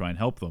help and I try and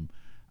help them.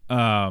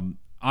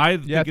 I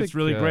think it's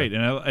really great,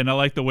 and I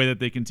like the way that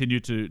they continue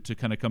to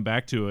kind of come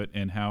back to it,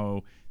 and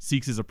how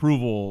seeks his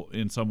approval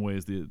in some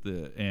ways,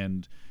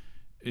 and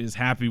is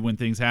happy when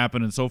things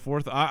happen and so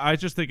forth. I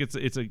just think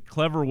it's a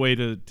clever way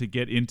to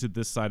get into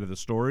this side of the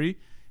story,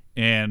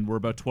 and we're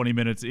about 20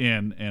 minutes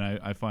in, and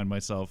I find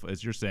myself,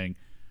 as you're saying,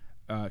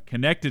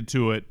 connected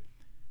to it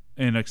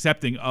and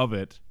accepting of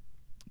it.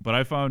 But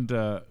I found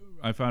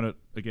it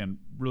again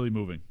really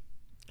moving.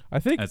 I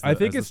think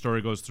the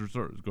story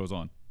goes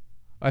on.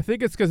 I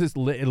think it's because it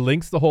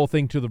links the whole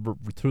thing to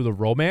the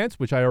romance,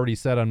 which I already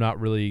said I'm not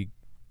really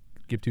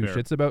give two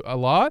shits about a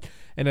lot.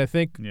 And I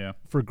think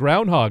for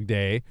Groundhog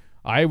Day,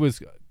 I was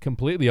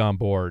completely on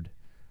board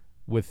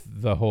with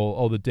the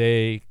whole the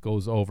day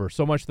goes over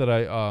so much that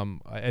I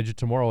Edge of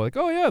Tomorrow, like,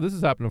 oh yeah, this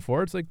is happening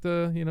before. It's like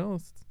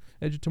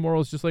Edge of Tomorrow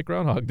is just like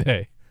Groundhog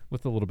Day.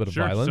 with a little bit of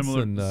Sure, violence.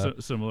 similar,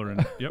 And, similar.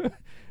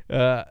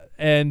 Yep.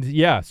 and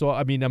yeah, so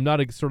I mean, I'm not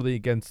sort of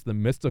against the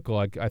mystical.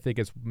 I think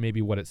it's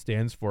maybe what it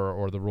stands for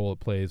or the role it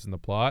plays in the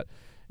plot.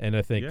 And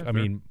I think, Yeah, I fair.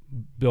 mean,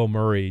 Bill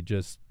Murray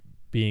just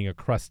being a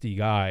crusty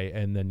guy,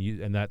 and then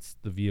and that's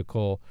the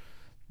vehicle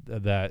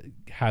that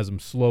has him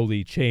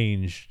slowly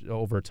change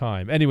over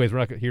time. Anyways, we're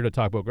not here to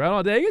talk about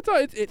Groundhog Day.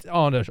 It's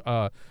on a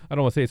I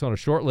don't want to say it's on a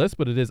short list,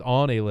 but it is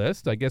on a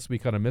list. I guess we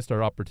kind of missed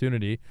our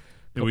opportunity.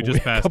 Yeah, we just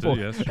passed it.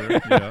 Yes, sure.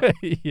 Yeah.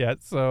 Yeah,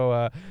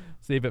 so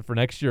save it for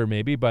next year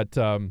maybe. But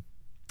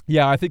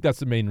yeah, I think that's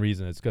the main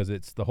reason. It's because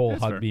it's the whole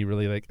That's hug fair. me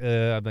really like.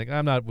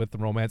 I'm not with the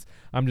romance.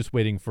 I'm just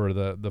waiting for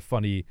the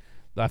funny.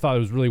 I thought it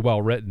was really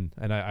well written,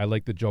 and I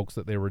liked the jokes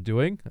that they were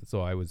doing.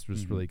 So I was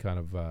just really kind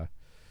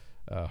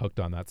of hooked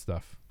on that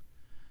stuff.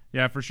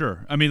 Yeah, for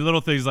sure. I mean,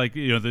 little things like,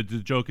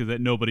 the joke is that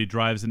nobody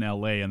drives in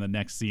L.A. and the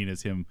next scene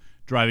is him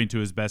driving to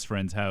his best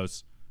friend's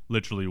house,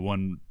 literally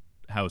one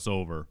house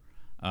over.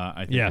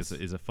 I think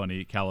is a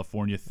funny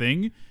California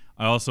thing.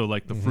 I also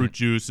like the fruit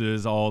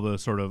juices, all the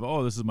sort of,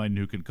 this is my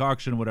new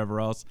concoction, whatever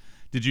else.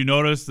 Did you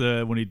notice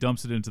when he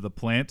dumps it into the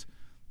plant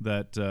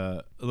that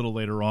a little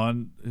later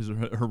on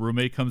her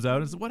roommate comes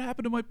out and says, "What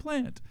happened to my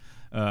plant?"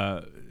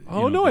 I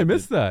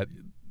missed that.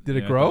 Did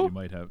it grow? You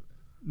might have.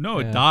 No,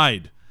 it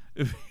died.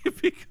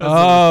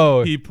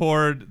 He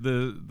poured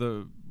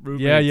the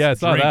roommate's I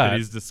saw drink that.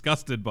 he's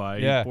disgusted by.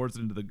 Yeah. He pours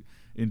it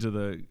into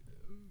the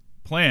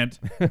plant,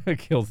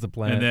 Kills the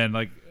plant. and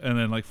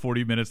then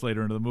 40 minutes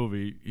later into the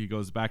movie, he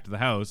goes back to the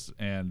house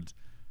and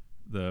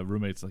the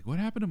roommate's like, "What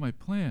happened to my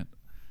plant?"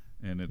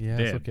 And it's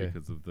dead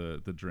because of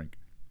the drink.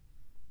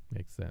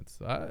 Makes sense.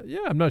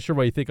 I'm not sure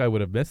why you think I would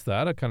have missed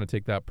that. I kind of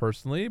take that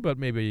personally, but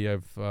maybe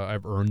I've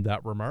earned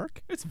that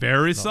remark. It's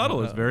very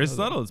subtle. It's very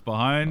subtle. It's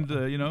behind.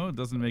 It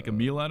doesn't make a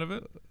meal out of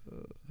it.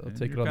 I'll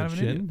take it on the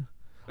chin.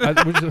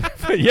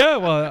 Yeah,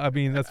 well, I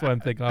mean, that's what I'm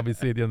thinking.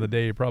 Obviously, at the end of the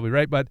day, you're probably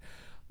right. But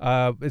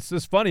it's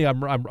just funny.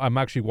 I'm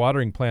actually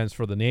watering plants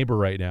for the neighbor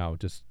right now.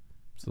 Just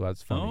so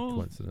that's funny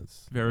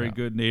coincidence. Very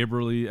good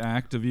neighborly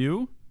act of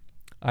you.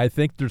 I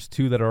think there's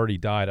 2 that already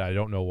died. I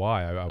don't know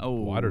why. I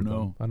watered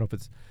them. I don't know if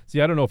it's.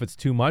 See, I don't know if it's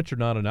too much or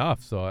not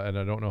enough. So, and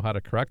I don't know how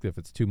to correct it. If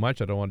it's too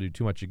much, I don't want to do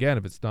too much again.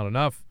 If it's not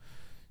enough,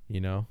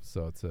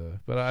 So it's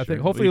but I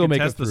think hopefully you'll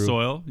make it through. The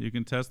soil. You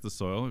can test the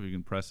soil if you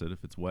can press it.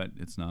 If it's wet,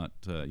 it's not.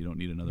 You don't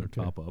need another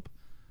top up.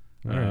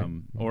 Right.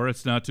 Or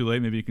it's not too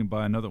late. Maybe you can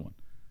buy another one.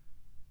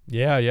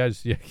 Yeah,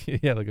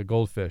 like a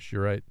goldfish.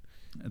 You're right.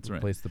 That's right.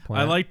 Replace the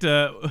plant. I liked.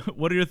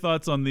 What are your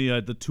thoughts on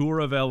the tour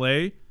of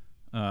L.A.?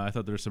 I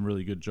thought there were some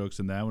really good jokes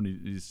in that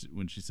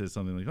when she says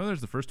something like, there's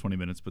the first 20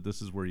 minutes, but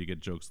this is where you get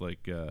jokes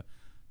like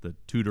the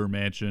Tudor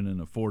mansion and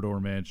a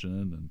 4-door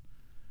mansion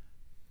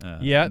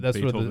and that's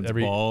Beethoven's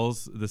where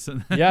balls.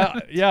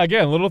 yeah.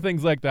 Again, little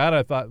things like that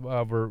I thought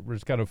were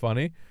just kind of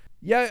funny.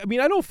 Yeah, I mean,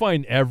 I don't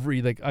find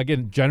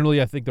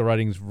generally I think the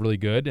writing's really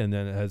good, and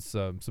then it has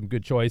some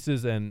good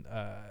choices, and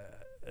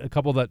a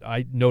couple that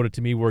I noted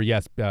to me were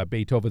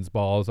Beethoven's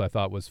balls I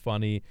thought was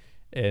funny.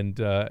 And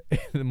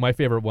my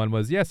favorite one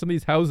was, some of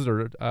these houses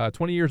are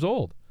 20 years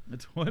old.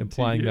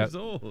 20 years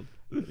old.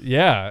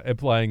 Yeah,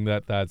 implying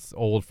that that's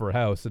old for a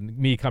house. And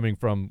me coming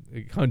from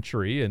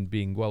country and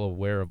being well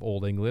aware of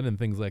old England and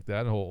things like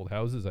that, and old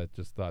houses, I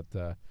just thought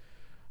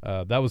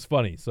that was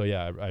funny. So,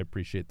 I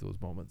appreciate those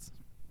moments.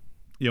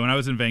 Yeah, when I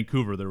was in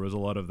Vancouver, there was a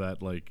lot of that,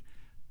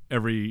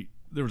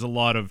 there was a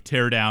lot of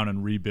tear down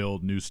and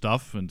rebuild new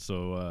stuff. And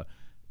so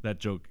that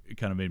joke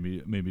kind of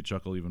made me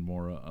chuckle even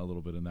more a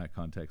little bit in that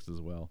context as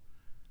well.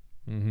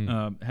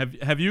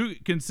 Mm-hmm. Have you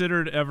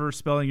considered ever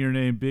spelling your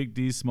name big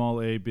D,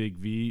 small a, big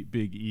V,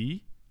 big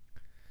E?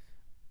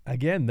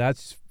 Again,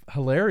 that's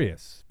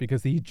hilarious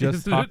because he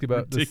just talked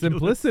about the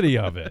simplicity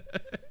of it,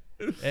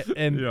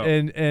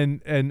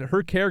 and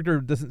her character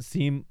doesn't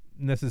seem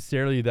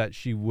necessarily that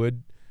she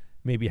would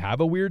maybe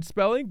have a weird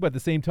spelling, but at the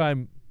same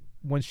time,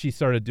 when she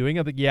started doing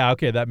it, I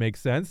think, that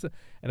makes sense,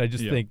 and I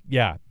just think,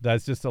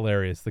 that's just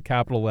hilarious. The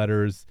capital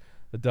letters.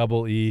 The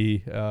double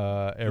E,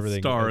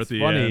 everything. The star it's at the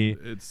funny. end.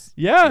 It's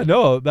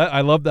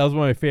I love that was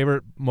one of my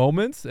favorite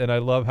moments, and I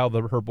love how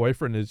her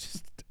boyfriend is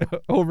just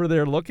over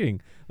there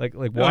looking like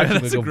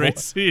watching. That's a great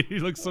scene. He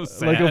looks so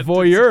sad, like a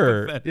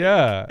voyeur.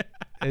 Yeah,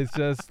 it's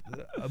just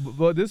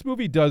what this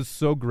movie does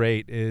so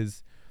great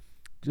is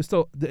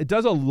it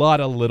does a lot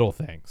of little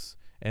things,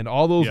 and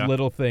all those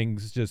little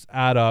things just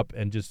add up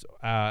and just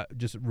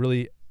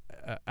really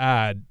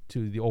add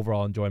to the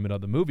overall enjoyment of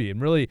the movie, and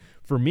really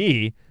for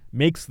me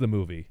makes the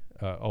movie.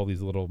 All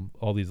these little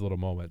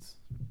moments.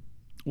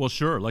 Well,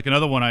 sure. Like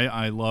another one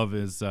I love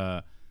is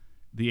the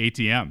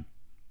ATM,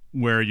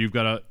 where you've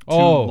got two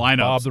lineups.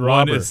 Bob the one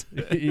robber. Is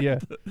the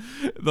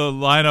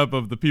lineup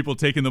of the people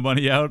taking the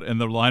money out, and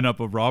the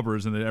lineup of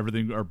robbers, and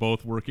everything are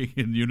both working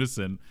in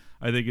unison.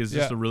 I think is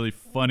just a really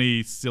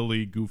funny,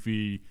 silly,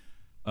 goofy,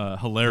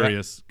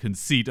 hilarious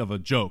conceit of a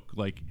joke.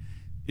 Like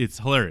it's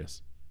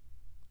hilarious.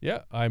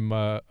 Yeah, I'm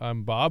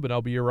Bob, and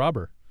I'll be your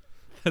robber.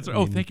 That's right.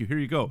 Oh, thank you. Here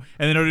you go.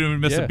 And they don't even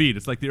miss a beat.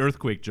 It's like the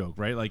earthquake joke,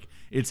 right? Like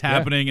it's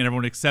happening and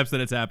everyone accepts that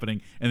it's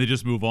happening and they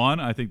just move on.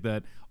 I think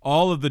that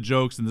all of the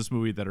jokes in this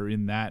movie that are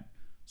in that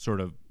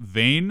sort of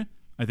vein,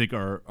 I think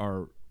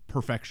are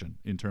perfection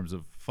in terms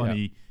of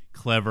funny,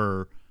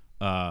 clever,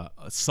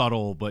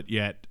 subtle, but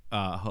yet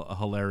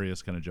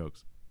hilarious kind of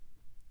jokes.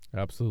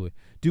 Absolutely.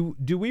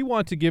 Do we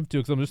want to give to,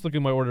 because I'm just looking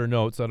at my order of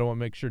notes, I don't want to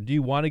make sure. Do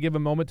you want to give a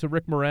moment to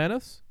Rick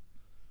Moranis?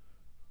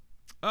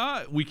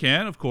 We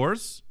can, of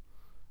course.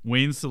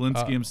 Wayne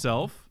Selinsky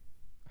himself.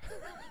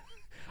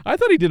 I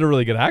thought he did a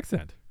really good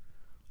accent.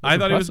 I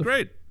thought he was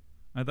great.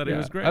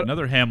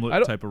 Another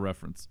Hamlet type of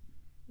reference.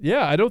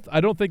 Yeah, I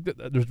don't think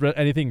that there's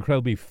anything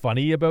incredibly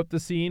funny about the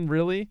scene,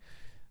 really.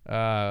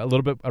 A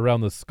little bit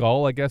around the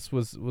skull, I guess,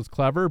 was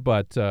clever,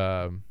 but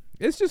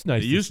it's just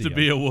nice. It used to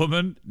be a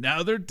woman.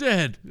 Now they're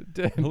dead.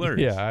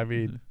 Hilarious. Yeah, I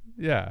mean,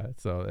 yeah.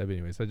 So,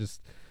 anyways,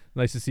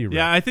 nice to see Rick.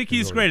 Yeah, I think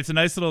he's great. It's a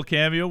nice little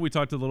cameo. We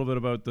talked a little bit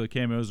about the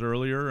cameos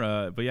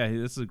earlier, but yeah,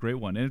 this is a great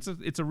one, and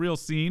it's a real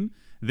scene.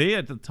 They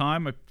at the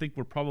time, I think,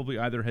 were probably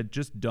either had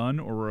just done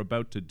or were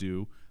about to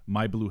do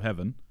My Blue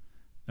Heaven,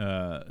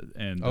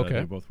 and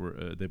they both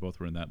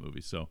were in that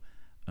movie. So,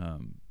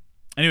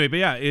 anyway, but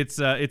yeah, it's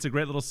a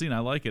great little scene. I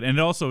like it, and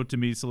it also to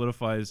me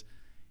solidifies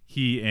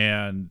he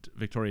and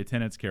Victoria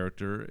Tennant's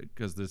character,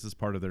 because this is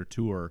part of their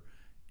tour,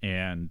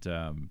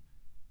 and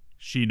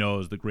she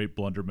knows the Great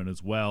Blunderman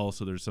as well,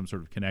 so there's some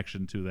sort of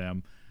connection to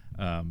them.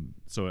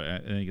 So I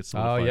think it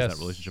solidifies that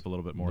relationship a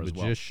little bit more as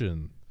well.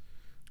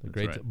 The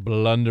Great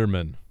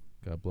Blunderman.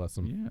 God bless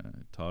him. Yeah,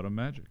 taught him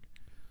magic.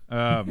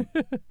 Have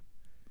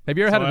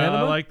you ever had an enema?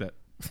 I like that.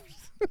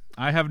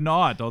 I have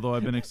not, although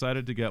I've been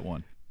excited to get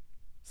one.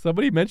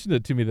 Somebody mentioned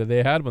it to me that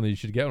they had one that you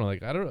should get one. I'm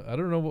like, I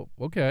don't know.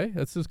 Okay,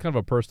 that's just kind of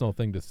a personal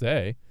thing to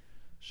say.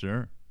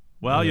 Sure.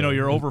 Well,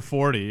 you're over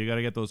 40. You got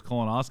to get those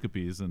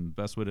colonoscopies, and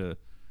best way to.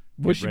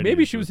 Well,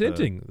 maybe she was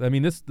hinting. I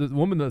mean, the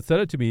woman that said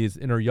it to me is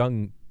in her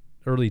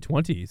early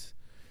 20s.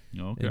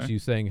 Okay. And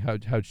she's saying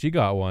how she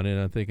got one, and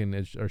I'm thinking,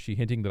 is she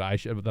hinting that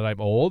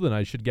I'm old and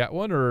I should get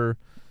one, or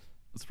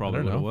that's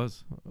probably what it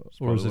was.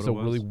 Or is this a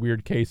really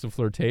weird case of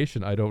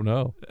flirtation? I don't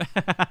know.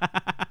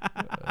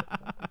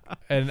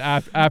 And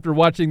after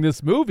watching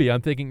this movie,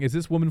 I'm thinking, is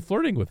this woman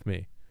flirting with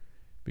me?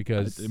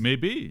 Because it may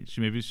be.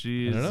 Maybe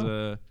she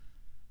is.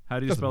 How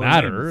do you spell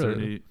matter. Her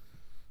name?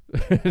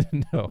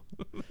 No,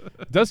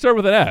 it does start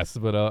with an S,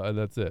 but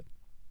that's it.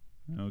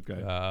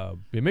 Okay.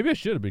 Maybe I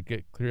should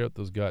have clear out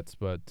those guts,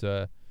 but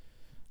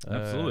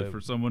absolutely.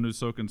 For someone who's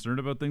so concerned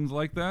about things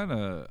like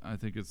that, I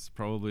think it's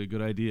probably a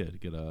good idea to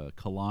get a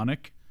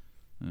colonic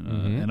and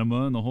an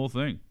enema and the whole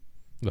thing.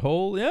 The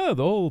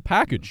whole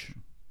package.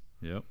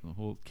 Yep, the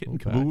whole kit and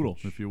caboodle,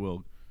 if you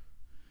will.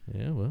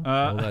 Yeah,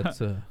 well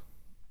that's.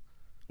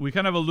 We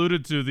kind of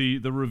alluded to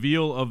the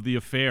reveal of the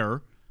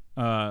affair.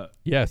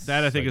 Yes,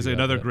 that I think is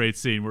another great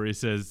scene where he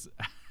says,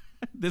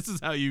 "This is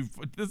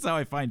how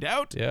I find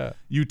out." Yeah,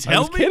 you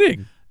tell me.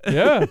 Kidding.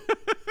 Yeah,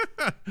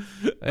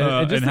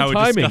 and how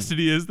disgusted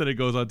he is that it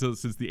goes on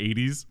since the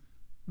 80s.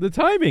 The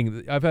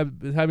timing. I've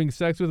been having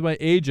sex with my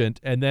agent,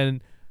 and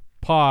then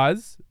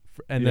pause,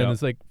 and then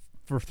it's like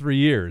for 3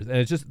 years, and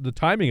it's just the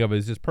timing of it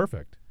is just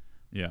perfect.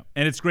 Yeah,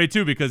 and it's great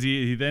too because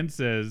he then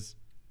says,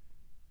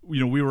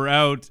 we were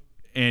out.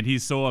 And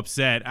he's so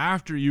upset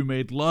after you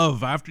made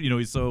love, after,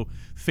 he's so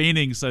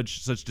feigning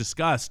such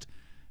disgust.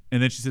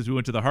 And then she says, we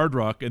went to the Hard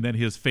Rock, and then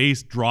his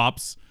face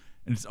drops.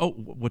 And it's,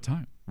 what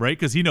time? Right?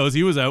 Because he knows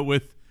he was out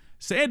with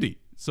Sandy.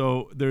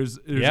 So there's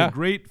a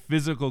great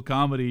physical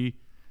comedy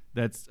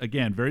that's,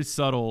 again, very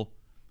subtle,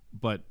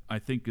 but I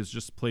think is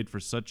just played for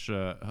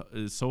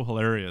is so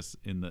hilarious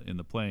in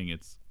the playing.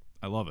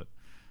 I love it.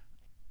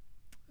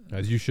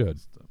 As you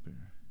should.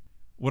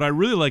 What I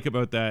really like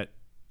about the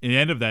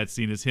end of that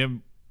scene is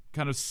him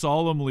kind of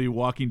solemnly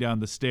walking down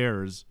the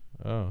stairs.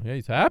 Oh, yeah,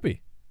 he's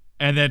happy.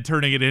 And then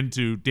turning it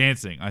into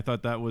dancing. I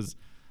thought that was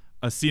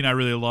a scene I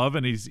really love,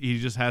 and he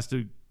just has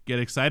to get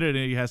excited,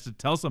 and he has to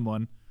tell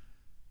someone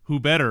who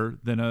better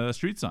than a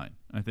street sign.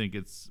 I think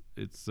it's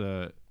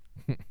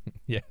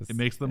yes. It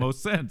makes the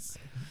most sense.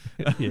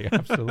 Yeah,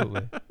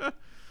 absolutely.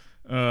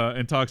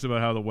 And talks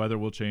about how the weather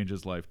will change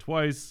his life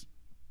twice,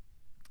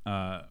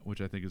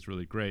 which I think is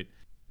really great.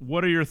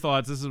 What are your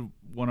thoughts? This is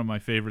one of my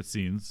favorite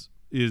scenes,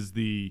 is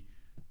the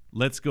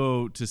let's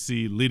go to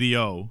see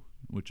L'idiot,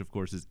 which of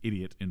course is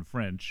idiot in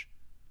French,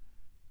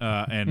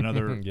 and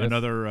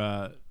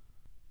another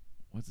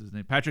what's his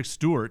name? Patrick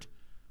Stewart.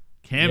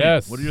 Cammy,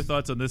 yes. What are your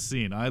thoughts on this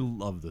scene? I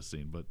love this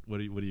scene, but what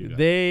do you got?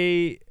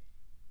 They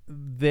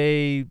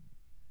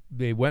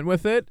went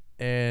with it,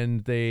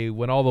 and they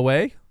went all the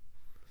way.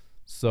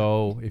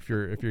 So if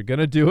you're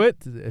gonna do it,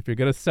 if you're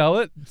gonna sell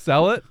it,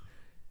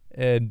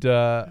 and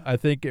I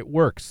think it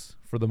works.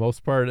 For the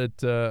most part,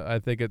 I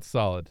think it's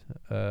solid.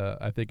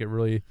 I think it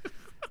really,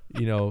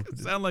 It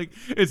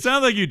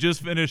sounds like you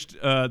just finished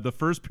the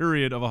first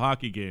period of a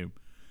hockey game.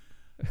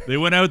 They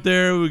went out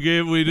there. We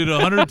did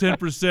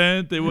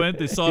 110%.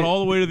 They saw it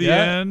all the way to the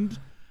end,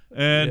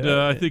 and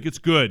I think it's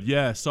good.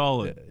 Yeah,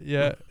 solid.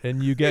 Yeah,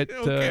 and you get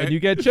okay. and you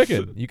get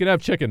chicken. You can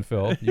have chicken,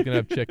 Phil. You can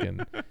have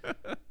chicken.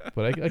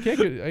 But I can't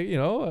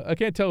I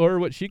can't tell her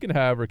what she can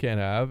have or can't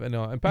have.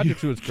 And Patrick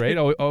Stewart's great.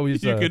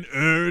 Always you can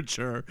urge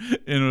her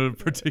in a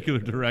particular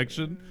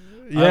direction.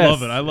 Yes, I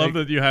love it. I love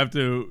that you have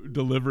to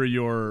deliver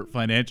your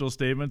financial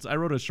statements. I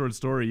wrote a short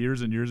story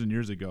years and years and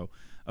years ago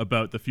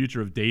about the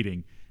future of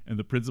dating, and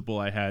the principle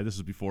I had, this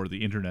was before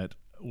the internet,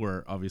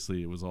 where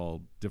obviously it was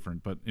all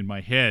different, but in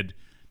my head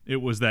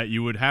it was that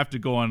you would have to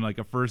go on like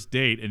a first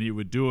date, and you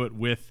would do it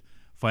with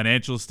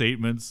financial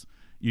statements.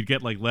 You'd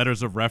get like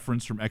letters of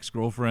reference from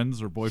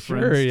ex-girlfriends or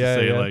boyfriends to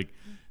say like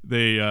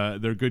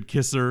they're a good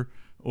kisser,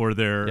 or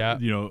they're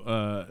they're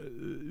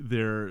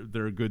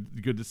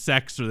good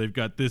sex, or they've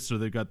got this or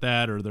they've got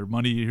that, or their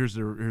money, here's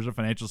a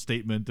financial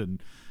statement,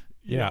 and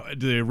you know,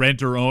 do they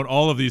rent or own,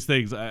 all of these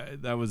things.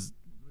 That was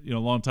a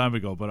long time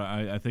ago, but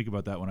I think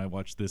about that when I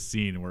watch this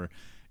scene where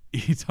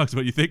he talks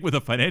about, you think with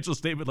a financial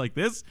statement like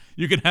this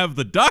you can have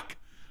the duck?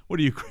 What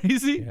are you,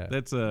 crazy?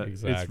 That's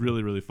exactly. It's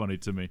really, really funny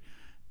to me,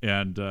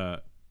 and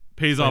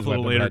pays off a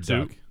little later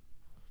too.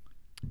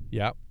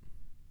 Yeah,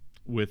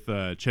 with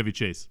Chevy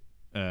Chase,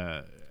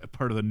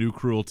 part of the new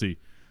cruelty.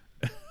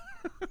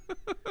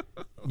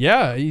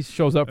 Yeah, he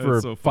shows up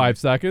for so 5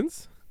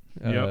 seconds.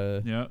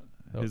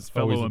 His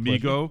fellow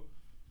amigo.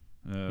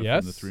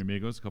 Yes, from the Three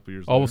Amigos a couple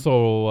years later.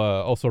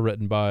 Also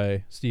written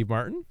by Steve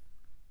Martin.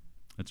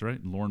 That's right,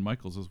 and Lorne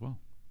Michaels as well.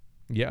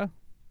 Yeah,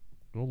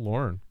 oh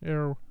Lorne.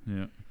 Yeah.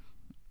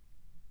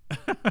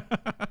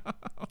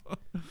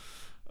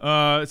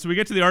 So we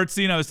get to the art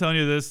scene. I was telling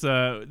you this.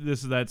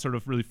 This is that sort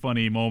of really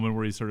funny moment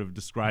where he's sort of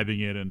describing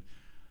it, and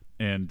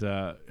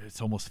it's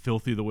almost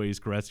filthy the way he's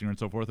caressing her and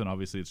so forth. And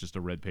obviously, it's just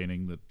a red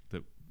painting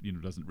that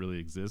doesn't really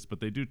exist.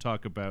 But they do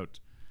talk about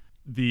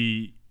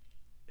the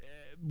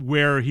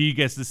where he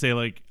gets to say,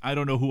 like, I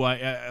don't know who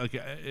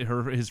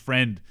his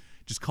friend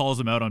just calls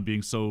him out on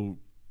being so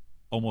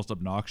almost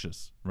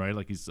obnoxious, right?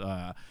 Like he's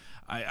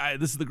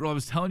this is the girl I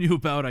was telling you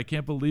about. I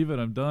can't believe it.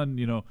 I'm done.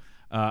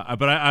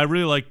 But I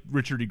really like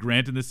Richard E.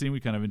 Grant in this scene. We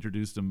kind of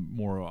introduced him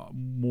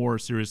more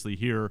seriously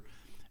here,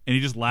 and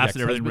he just laughs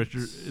at everything but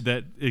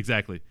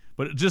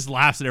it just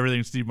laughs at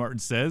everything Steve Martin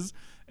says.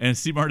 And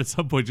Steve Martin at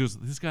some point goes,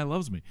 "This guy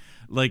loves me."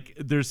 Like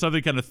there's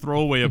something kind of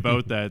throwaway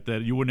about that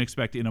you wouldn't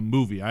expect in a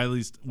movie. I at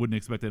least wouldn't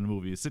expect it in a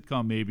movie. A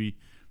sitcom maybe,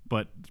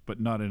 but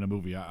not in a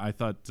movie. I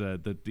thought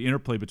that the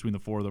interplay between the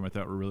four of them I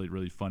thought were really,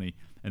 really funny.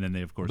 And then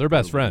they of course they're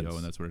best friends,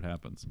 and that's where it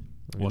happens.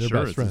 Well,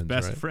 sure, it's his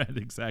best friend,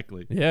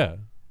 exactly. Yeah.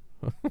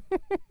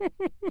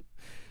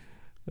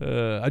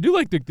 I do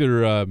like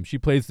that she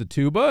plays the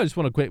tuba. I just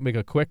want to make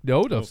a quick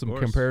note of some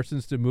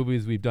comparisons to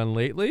movies we've done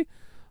lately.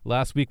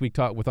 Last week we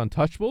talked with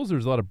Untouchables.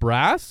 There's a lot of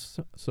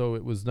brass, so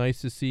it was nice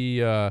to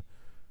see a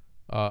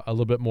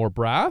little bit more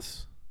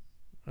brass,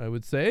 I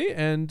would say.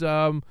 And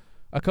a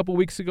couple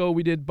weeks ago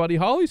we did Buddy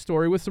Holly's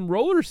story with some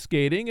roller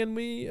skating, and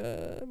we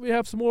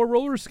have some more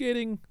roller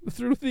skating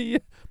through the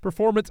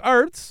performance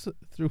arts,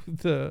 through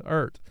the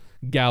art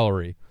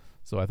gallery.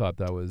 So I thought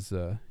that was,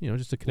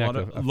 just to connect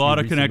a lot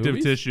of connective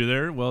movies. Tissue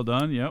there. Well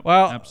done. Yep.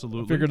 Well,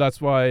 absolutely. I figured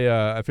that's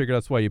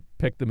why you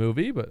picked the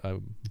movie, but I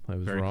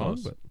was very wrong.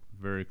 Close. But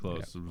very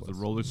close. Yeah, it was the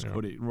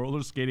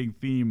roller skating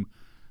theme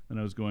that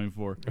I was going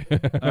for.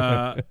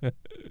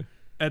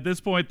 At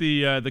this point,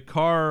 the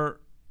car.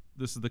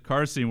 This is the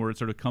car scene where it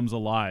sort of comes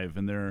alive,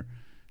 and they're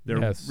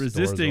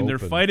resisting. They're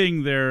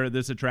fighting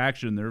this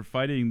attraction. They're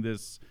fighting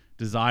this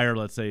desire,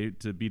 let's say,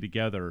 to be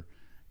together,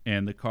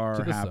 and the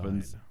car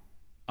happens. Side.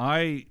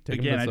 I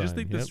just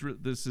think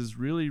this is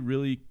really,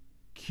 really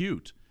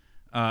cute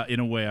in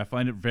a way. I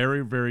find it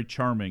very, very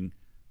charming.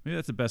 Maybe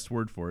that's the best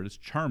word for it. It's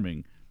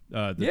charming.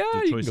 The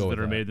choices that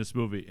are made in this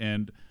movie,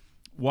 and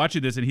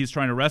watching this, and he's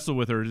trying to wrestle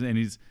with her,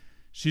 and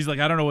she's like,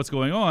 I don't know what's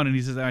going on, and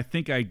he says, I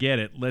think I get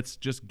it. Let's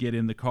just get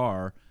in the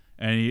car.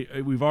 And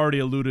we've already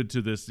alluded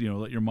to this,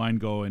 let your mind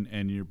go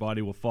and your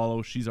body will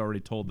follow. She's already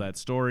told that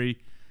story.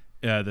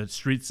 The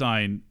street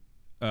sign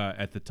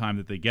at the time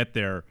that they get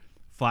there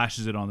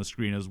flashes it on the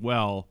screen as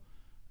well,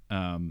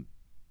 and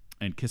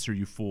kiss her,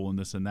 you fool, and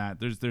this and that.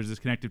 There's this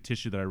connective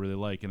tissue that I really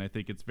like, and I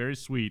think it's very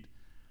sweet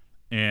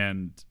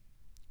and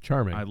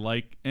charming.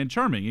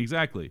 Charming,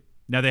 exactly.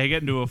 Now they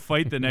get into a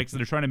fight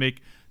they're trying to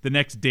make the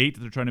next date.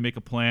 They're trying to make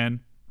a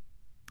plan.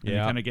 And they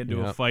kind of get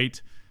into a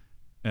fight.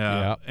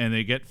 And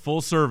they get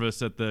full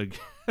service at the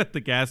at the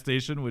gas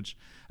station, which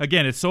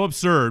again, it's so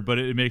absurd, but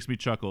it makes me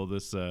chuckle.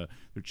 This they're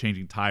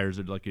changing tires.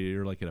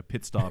 You're like at a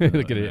pit stop.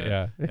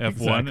 F1.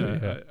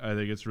 Exactly, I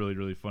think it's really,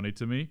 really funny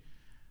to me.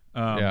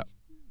 Now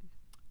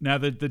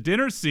the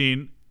dinner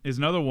scene is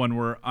another one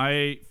where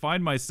I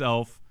find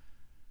myself,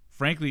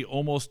 frankly,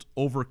 almost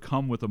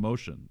overcome with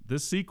emotion.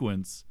 This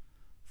sequence,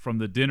 from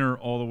the dinner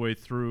all the way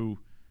through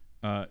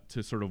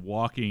to sort of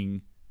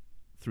walking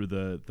through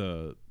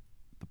the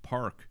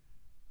park,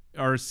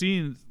 are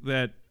scenes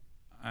that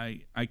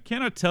I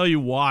cannot tell you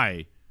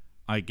why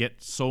I get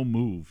so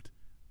moved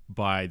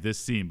by this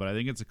scene, but I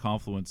think it's a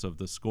confluence of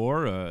the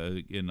score,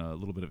 in a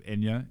little bit of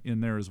Enya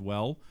in there as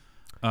well.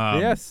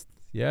 Yes,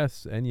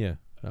 Enya,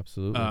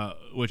 absolutely.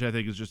 Which I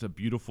think is just a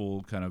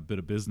beautiful kind of bit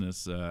of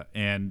business,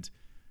 and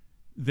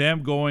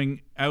them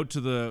going out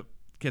to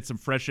get some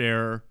fresh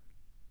air,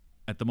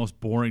 at the most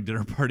boring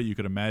dinner party you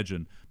could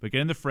imagine. But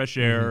getting the fresh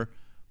air,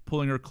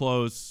 pulling her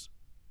close,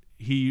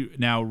 he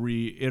now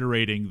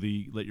reiterating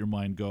the "let your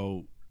mind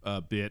go"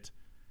 bit.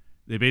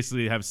 They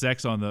basically have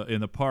sex in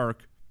the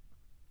park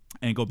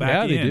and go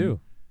back in. Yeah, they do.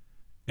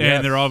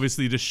 And they're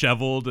obviously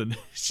disheveled, and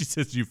she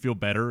says, "Do you feel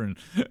better?" And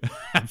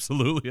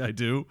absolutely, I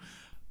do.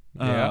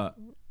 Yeah.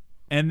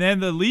 And then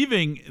the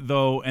leaving,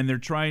 though, and they're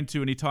trying to,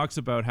 and he talks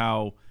about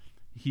how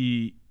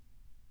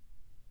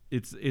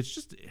it's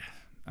just,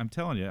 I'm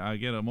telling you, I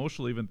get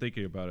emotional even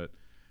thinking about it.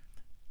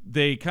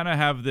 They kind of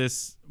have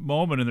this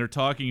moment, and they're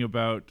talking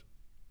about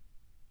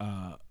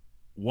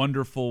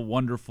wonderful,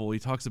 wonderful. He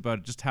talks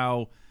about just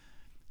how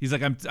he's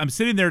like, I'm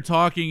sitting there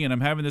talking, and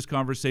I'm having this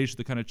conversation,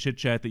 the kind of chit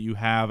chat that you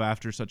have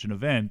after such an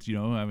event,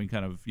 having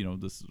kind of,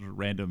 this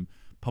random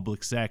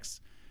public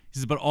sex. He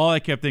says, but all I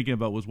kept thinking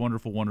about was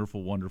wonderful,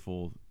 wonderful,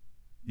 wonderful,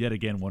 yet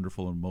again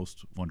wonderful and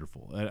most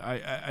wonderful.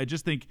 I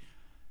just think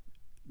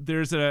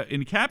there's an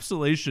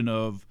encapsulation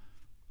of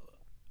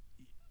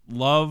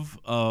love,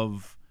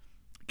 of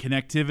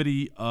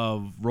connectivity,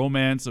 of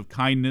romance, of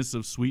kindness,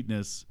 of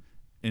sweetness,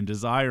 and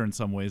desire in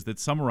some ways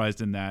that's summarized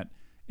in that.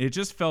 It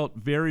just felt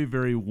very,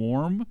 very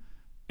warm.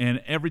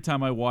 And every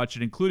time I watch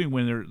it, including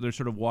when they're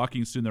sort of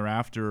walking soon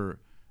thereafter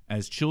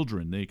as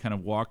children, they kind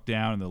of walk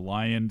down and the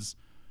lions,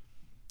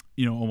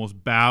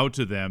 almost bow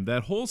to them.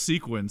 That whole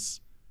sequence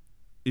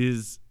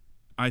is,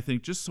 I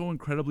think, just so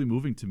incredibly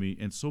moving to me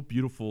and so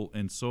beautiful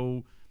and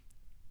so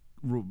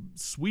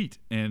sweet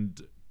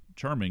and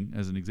charming,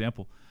 as an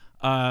example,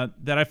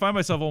 that I find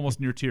myself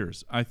almost near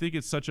tears. I think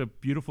it's such a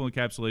beautiful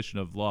encapsulation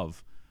of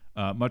love,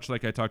 much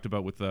like I talked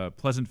about with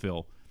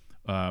Pleasantville,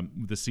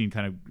 the scene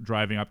kind of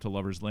driving up to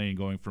Lover's Lane,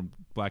 going from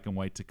black and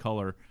white to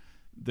color.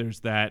 There's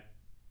that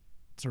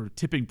sort of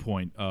tipping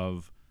point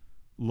of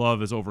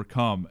love is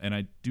overcome, and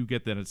I do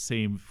get that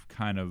same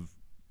kind of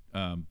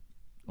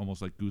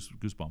almost like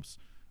goosebumps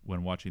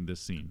when watching this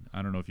scene.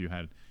 I don't know if you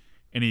had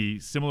any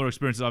similar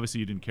experiences. Obviously,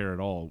 you didn't care at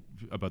all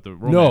about the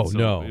romance.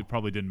 No. It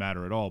probably didn't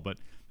matter at all. But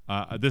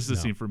this is a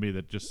scene for me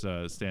that just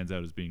stands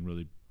out as being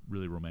really,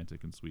 really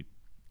romantic and sweet.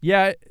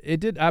 Yeah,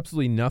 it did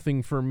absolutely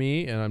nothing for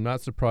me, and I'm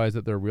not surprised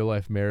that their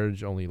real-life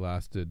marriage only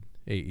lasted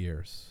 8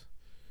 years.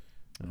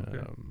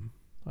 Okay.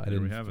 I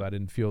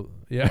didn't feel.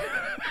 Yeah,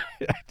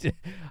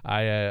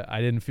 I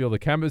didn't feel the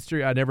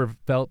chemistry. I never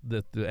felt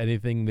that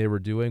anything they were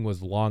doing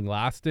was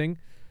long-lasting.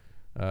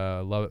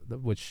 Love,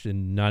 which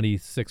in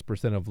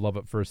 96% of love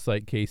at first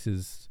sight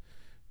cases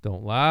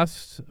don't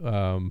last.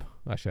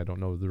 Actually, I don't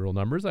know the real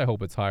numbers. I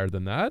hope it's higher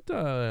than that.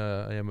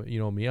 I am,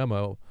 me, I'm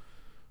a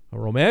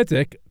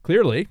romantic,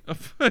 clearly.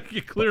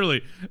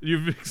 Clearly.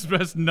 You've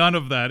expressed none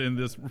of that in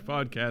this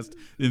podcast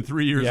in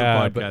 3 years of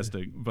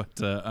podcasting,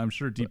 but I'm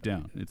sure deep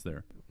down it's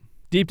there.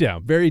 Deep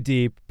down, very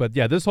deep. But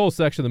yeah, this whole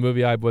section of the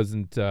movie, I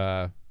wasn't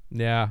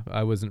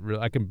really,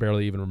 I can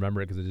barely even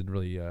remember it because it didn't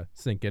really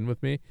sink in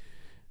with me.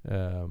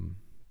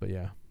 But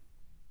yeah.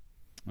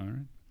 All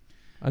right.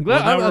 I'm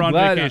glad. Well, now we're on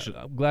vacation.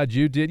 I'm glad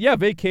you did. Yeah,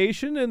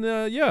 vacation, and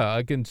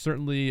I can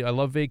certainly. I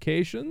love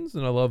vacations,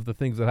 and I love the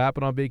things that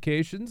happen on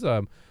vacations.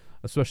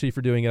 Especially if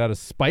you're doing it out of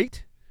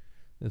spite.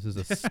 This is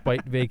a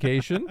spite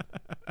vacation.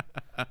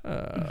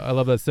 I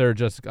love that Sarah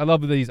Jessica. I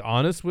love that he's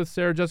honest with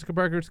Sarah Jessica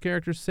Parker's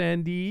character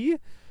Sandy,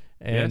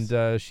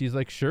 and she's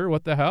like, "Sure,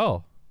 what the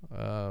hell?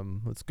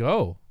 Let's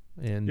go."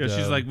 And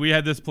she's like, "We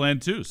had this plan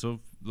too,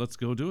 so let's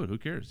go do it. Who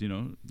cares?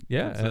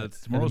 Yeah,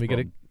 it's tomorrow's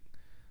problem."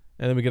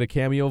 And then we get a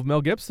cameo of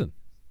Mel Gibson.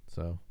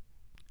 So,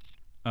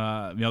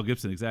 Mel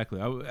Gibson, exactly.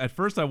 At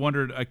first, I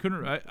wondered.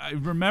 I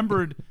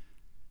remembered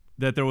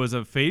that there was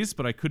a face,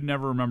 but I could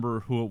never remember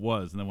who it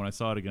was. And then when I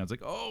saw it again, I was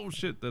like, "Oh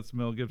shit, that's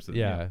Mel Gibson."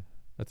 Yeah.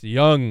 That's a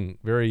young,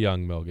 very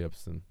young Mel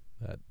Gibson.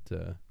 That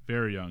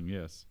very young,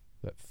 yes.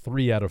 That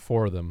 3 out of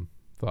 4 of them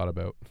thought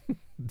about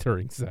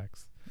during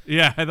sex.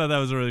 Yeah, I thought that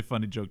was a really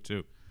funny joke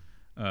too.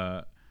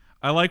 I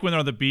like when they're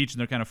on the beach and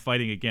they're kind of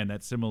fighting again.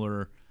 That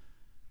similar.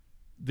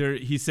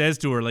 He says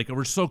to her, like,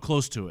 "We're so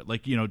close to it.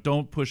 Like,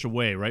 don't push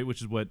away, right?"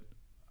 Which is what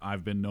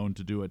I've been known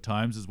to do at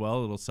times as well.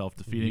 A little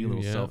self-defeating, a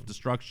little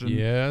self-destruction.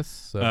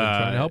 Yes, I've been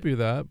trying to help you with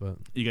that, but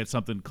you get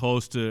something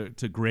close to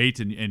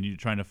great, and you're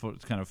trying to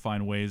kind of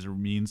find ways or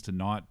means to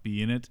not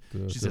be in it.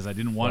 She says, "I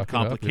didn't want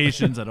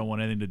complications. I don't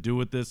want anything to do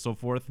with this, so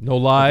forth. No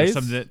lies.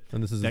 Something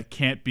that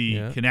can't be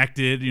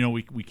connected.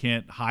 We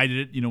can't hide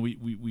it.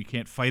 We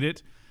can't fight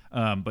it.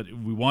 But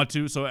we want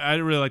to." So I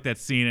really like that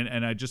scene,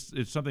 and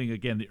it's something,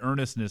 again, the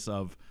earnestness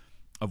of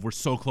we're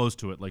so close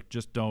to it. Like,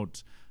 just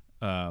don't.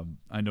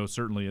 I know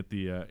certainly at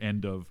the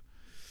end of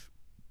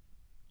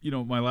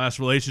my last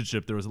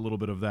relationship, there was a little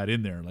bit of that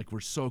in there. Like, we're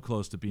so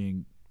close to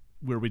being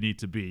where we need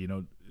to be.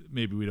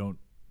 Maybe we don't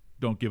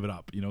give it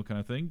up. Kind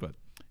of thing. But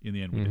in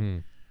the end, we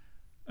did.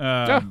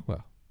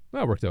 Well,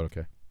 that worked out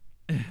okay.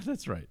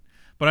 That's right.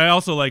 But I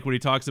also like when he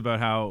talks about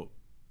how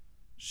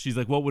she's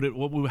like, how would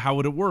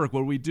it work?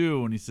 What do we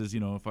do? And he says,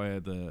 if I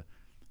had the,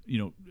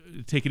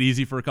 take it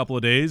easy for a couple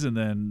of days and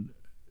then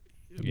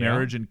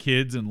marriage and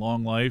kids and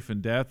long life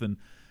and death. And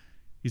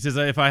He says,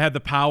 if I had the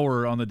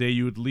power on the day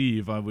you would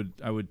leave, I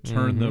would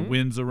turn the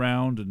winds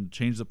around and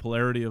change the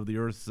polarity of the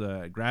Earth's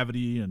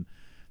gravity and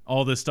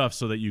all this stuff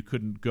so that you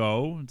couldn't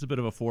go. It's a bit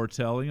of a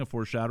foreshadowing,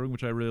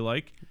 which I really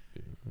like.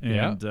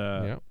 And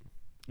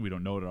we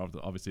don't know it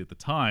obviously at the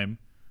time.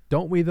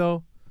 Don't we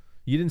though?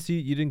 You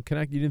didn't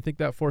connect. You didn't think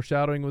that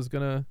foreshadowing was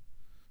gonna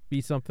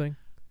be something.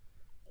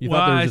 You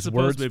thought there was just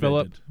words,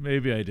 Philip?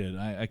 Maybe I did.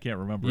 I can't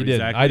remember you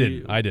exactly.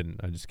 Didn't. I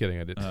didn't. I'm just kidding.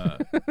 I didn't.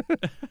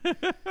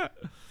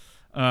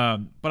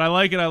 But I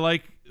like it. I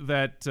like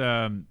that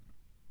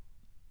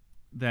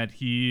that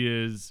he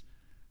is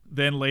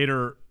then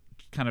later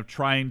kind of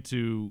trying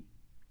to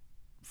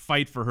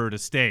fight for her to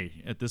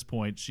stay. At this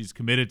point, she's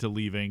committed to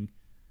leaving,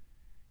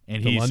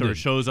 and he sort of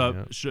shows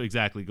up.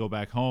 Exactly, go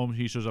back home.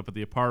 He shows up at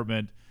the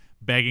apartment,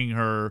 begging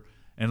her,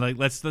 and like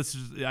let's.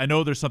 I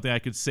know there's something I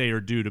could say or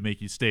do to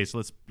make you stay.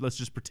 So let's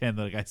just pretend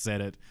that like I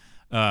said it.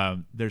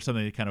 There's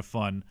something kind of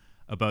fun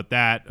about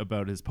that,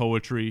 about his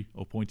poetry.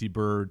 Oh, pointy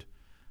bird.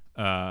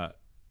 I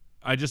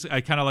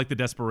kind of like the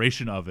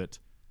desperation of it,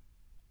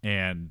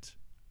 and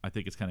I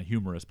think it's kind of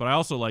humorous. But I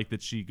also like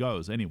that she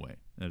goes anyway,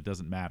 and it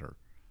doesn't matter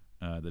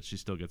that she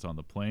still gets on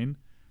the plane.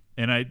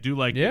 And I do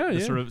like the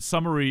sort of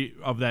summary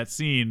of that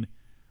scene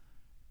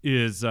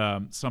is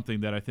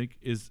something that I think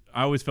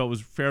I always felt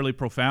was fairly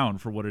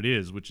profound for what it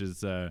is, which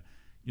is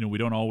we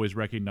don't always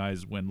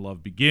recognize when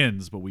love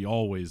begins, but we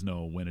always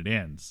know when it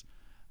ends.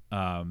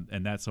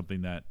 And that's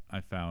something that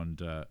I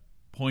found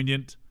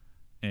poignant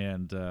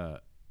and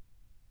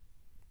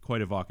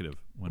quite evocative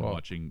when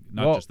watching,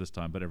 not just this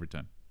time, but every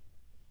time.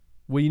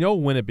 Well, you know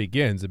when it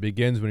begins. It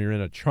begins when you're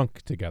in a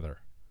trunk together.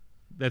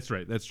 That's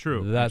right. That's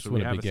true. That's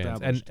when it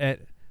begins.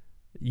 And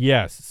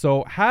yes.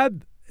 So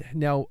I've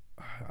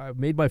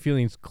made my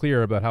feelings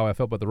clear about how I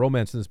felt about the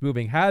romance in this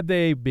movie. Had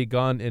they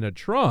begun in a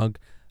trunk,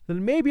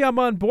 then maybe I'm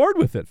on board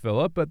with it,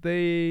 Philip. But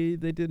they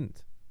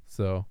didn't.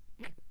 So,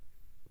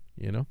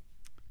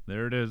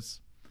 there it is.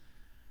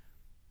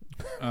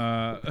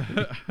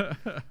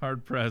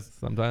 Hard pressed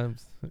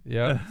sometimes.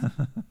 Yeah.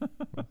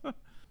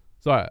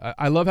 Sorry,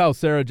 I love how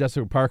Sarah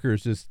Jessica Parker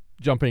is just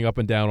jumping up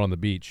and down on the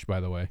beach, by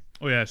the way.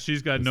 Oh yeah,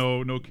 she's got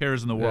no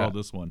cares in the world.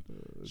 This one,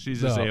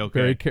 she's just okay,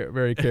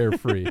 very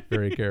carefree,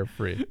 very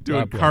carefree,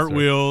 doing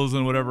cartwheels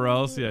and whatever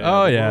else. Yeah.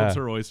 Oh the yeah. World's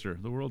her oyster.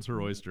 The world's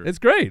her oyster. It's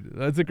great.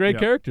 It's a great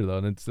character though,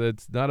 and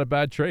it's not a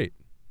bad trait.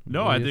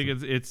 No, I think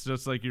it's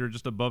just like you're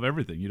just above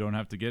everything. You don't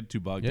have to get too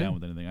bogged down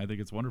with anything. I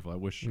think it's wonderful. I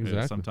wish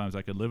sometimes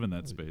I could live in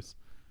that space.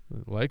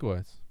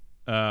 Likewise.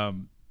 But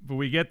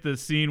we get the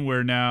scene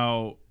where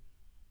now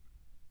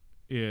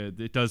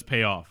it does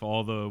pay off.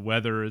 All the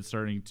weather is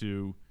starting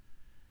to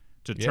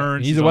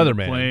turn. He's a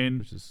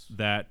weatherman.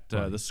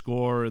 The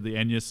score, the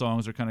Enya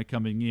songs are kind of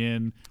coming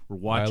in. We're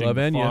watching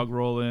the fog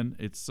roll in.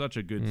 It's such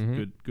a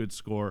good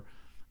score.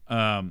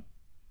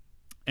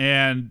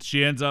 And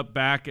she ends up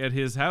back at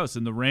his house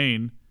in the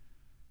rain.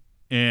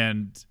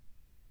 And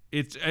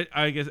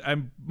I guess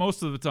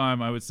most of the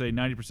time, I would say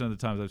 90% of the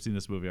times I've seen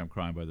this movie, I'm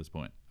crying by this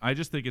point. I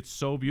just think it's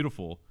so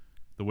beautiful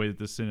the way that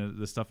this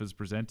stuff is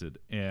presented,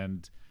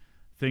 and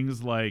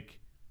things like,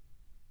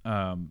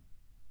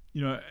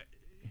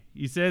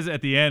 he says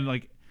at the end,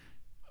 like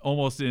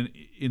almost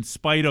in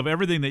spite of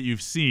everything that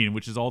you've seen,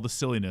 which is all the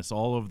silliness,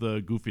 all of the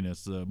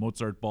goofiness, the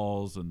Mozart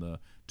balls and the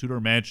Tudor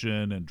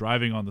mansion and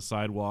driving on the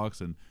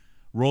sidewalks and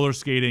roller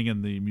skating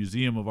in the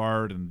Museum of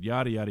Art and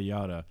yada yada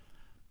yada.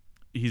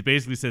 He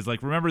basically says,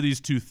 like, remember these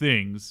two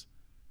things.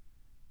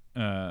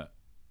 Remember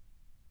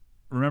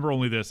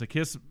only this: a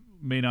kiss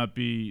may not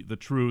be the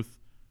truth,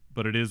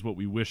 but it is what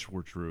we wish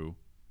were true.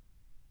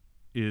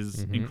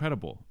 Is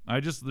incredible.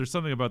 There's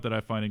something about that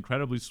I find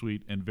incredibly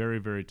sweet and very,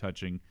 very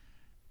touching.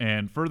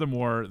 And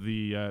furthermore,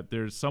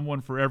 there's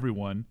someone for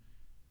everyone,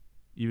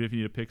 even if you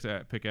need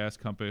a pick-ass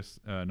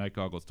compass, night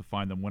goggles to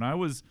find them. When I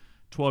was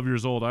 12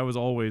 years old, I was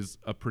always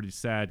a pretty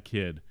sad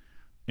kid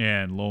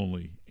and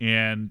lonely.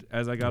 And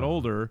as I got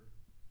older,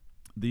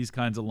 these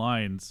kinds of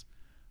lines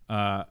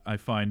I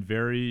find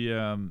very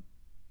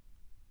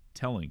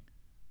telling.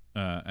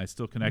 I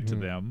still connect to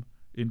them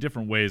in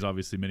different ways,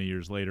 obviously, many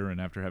years later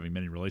and after having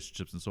many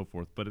relationships and so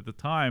forth. But at the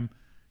time,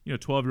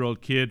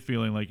 12-year-old kid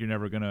feeling like you're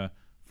never going to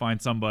find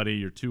somebody,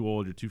 you're too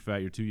old, you're too fat,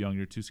 you're too young,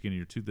 you're too skinny,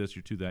 you're too this,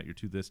 you're too that, you're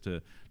too this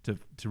to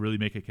really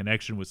make a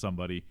connection with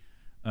somebody.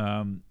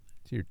 So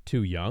you're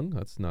too young?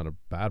 That's not a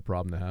bad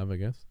problem to have, I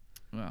guess.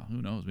 Well,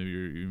 who knows?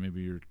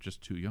 Maybe you're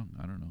just too young.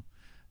 I don't know.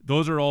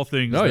 Those are all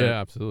things. Oh,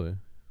 yeah, absolutely.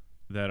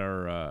 That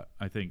are,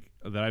 I think,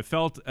 that I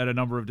felt at a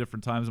number of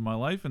different times in my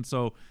life. And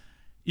so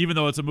even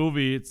though it's a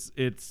movie,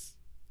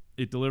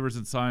 it delivers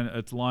its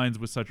lines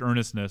with such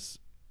earnestness.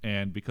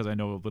 And because I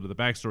know a bit of the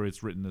backstory,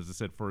 it's written, as I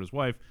said, for his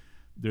wife.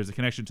 There's a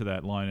connection to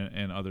that line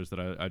and others that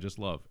I just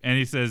love. And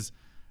he says,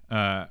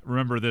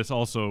 remember this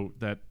also,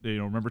 that,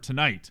 remember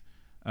tonight,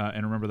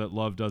 and remember that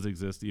love does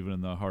exist even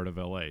in the heart of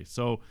L.A.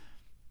 So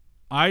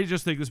I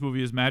just think this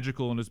movie is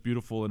magical and it's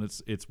beautiful, and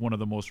it's one of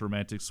the most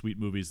romantic, sweet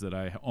movies that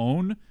I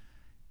own.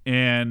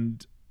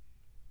 And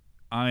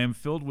I am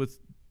filled with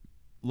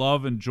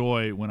love and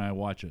joy when I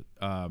watch it.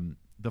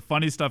 The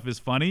funny stuff is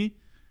funny.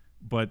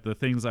 but the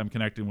things I'm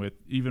connecting with,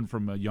 even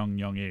from a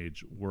young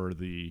age, were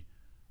the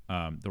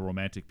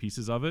romantic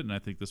pieces of it, and I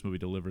think this movie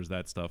delivers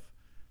that stuff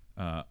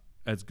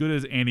as good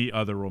as any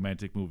other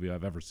romantic movie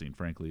I've ever seen.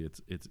 Frankly,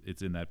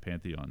 it's in that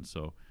pantheon.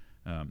 So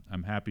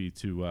I'm happy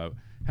to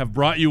have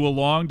brought you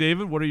along,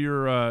 David. What are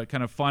your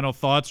kind of final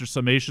thoughts or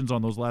summations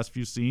on those last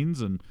few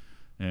scenes, and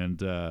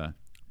at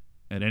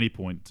any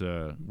point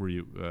were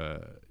you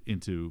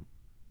into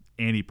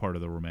any part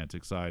of the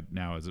romantic side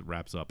now as it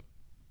wraps up?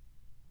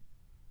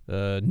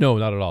 No,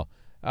 not at all.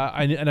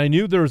 I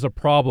knew there was a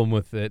problem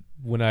with it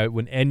when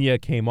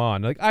Enya came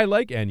on. Like, I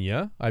like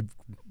Enya. I've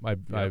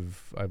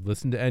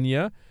listened to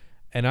Enya,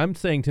 and I'm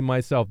saying to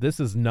myself, this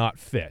is not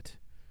fit.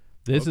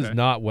 This is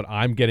not what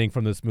I'm getting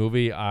from this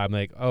movie. I'm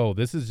like, oh,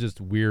 this is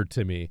just weird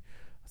to me.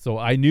 So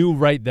I knew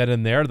right then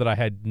and there that I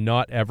had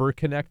not ever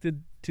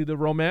connected to the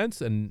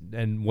romance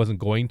and wasn't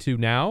going to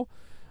now.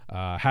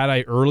 Had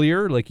I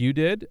earlier, like you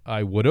did,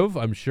 I would have,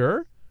 I'm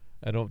sure.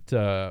 I don't.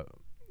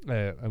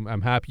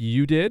 I'm happy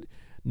you did.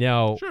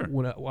 Now, sure.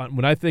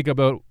 when I think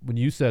about when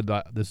you said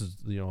that this is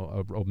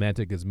a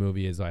romantic as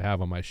movie as I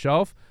have on my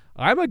shelf,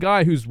 I'm a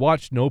guy who's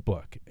watched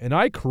Notebook, and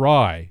I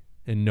cry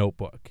in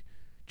Notebook.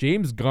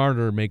 James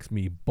Garner makes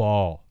me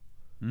bawl,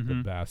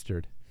 the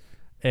bastard.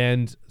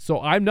 And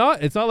so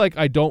it's not like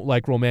I don't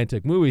like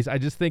romantic movies. I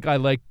just think I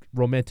like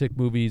romantic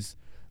movies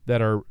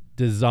that are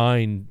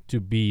designed to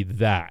be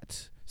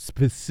that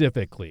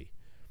specifically,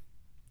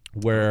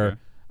 where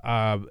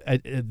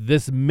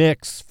this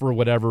mix, for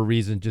whatever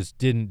reason, just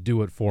didn't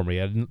do it for me.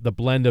 The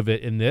blend of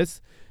it in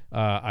this,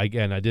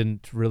 again, I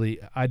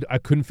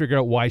couldn't figure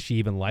out why she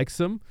even likes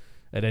him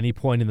at any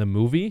point in the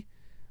movie.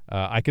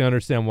 I can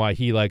understand why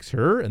he likes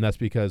her, and that's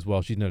because,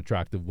 well, she's an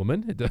attractive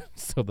woman.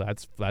 So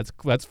that's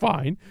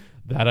fine.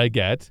 That I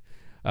get.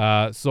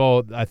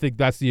 So I think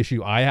that's the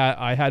issue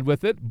I had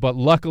with it. But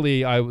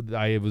luckily, I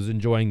was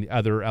enjoying the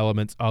other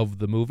elements of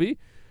the movie.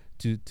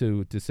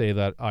 To say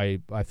that I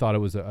thought it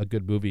was a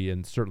good movie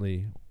and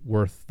certainly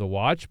worth the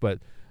watch. But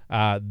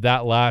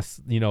that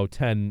last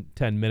 10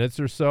 minutes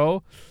or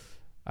so,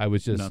 I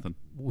was just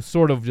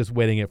sort of just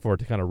waiting for it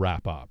to kind of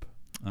wrap up.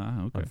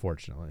 Okay.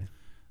 Unfortunately.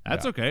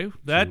 That's okay.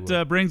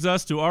 That brings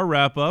us to our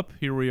wrap-up.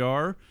 Here we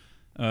are,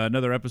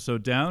 another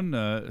episode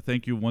down.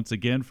 Thank you once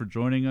again for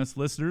joining us,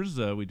 listeners.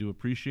 We do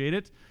appreciate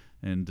it,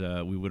 and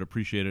we would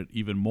appreciate it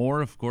even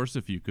more, of course,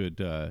 if you could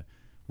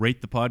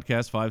rate the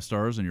podcast 5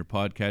 stars on your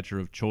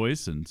podcatcher of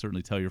choice, and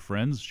certainly tell your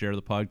friends. Share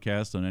the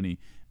podcast on any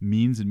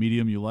means and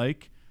medium you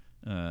like.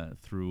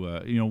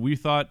 We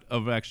thought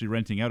of actually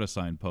renting out a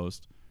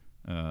signpost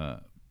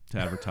to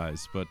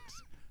advertise, but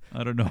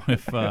I don't know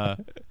if...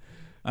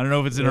 I don't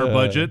know if it's in our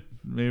budget.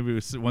 Maybe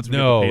once we get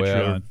the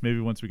Patreon. Maybe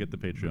once we get the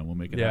Patreon, we'll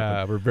make it happen.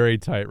 Yeah, we're very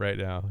tight right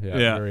now.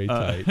 Yeah. Very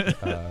tight.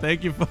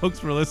 Thank you, folks,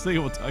 for listening.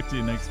 We'll talk to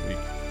you next week.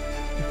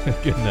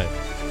 Good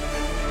night.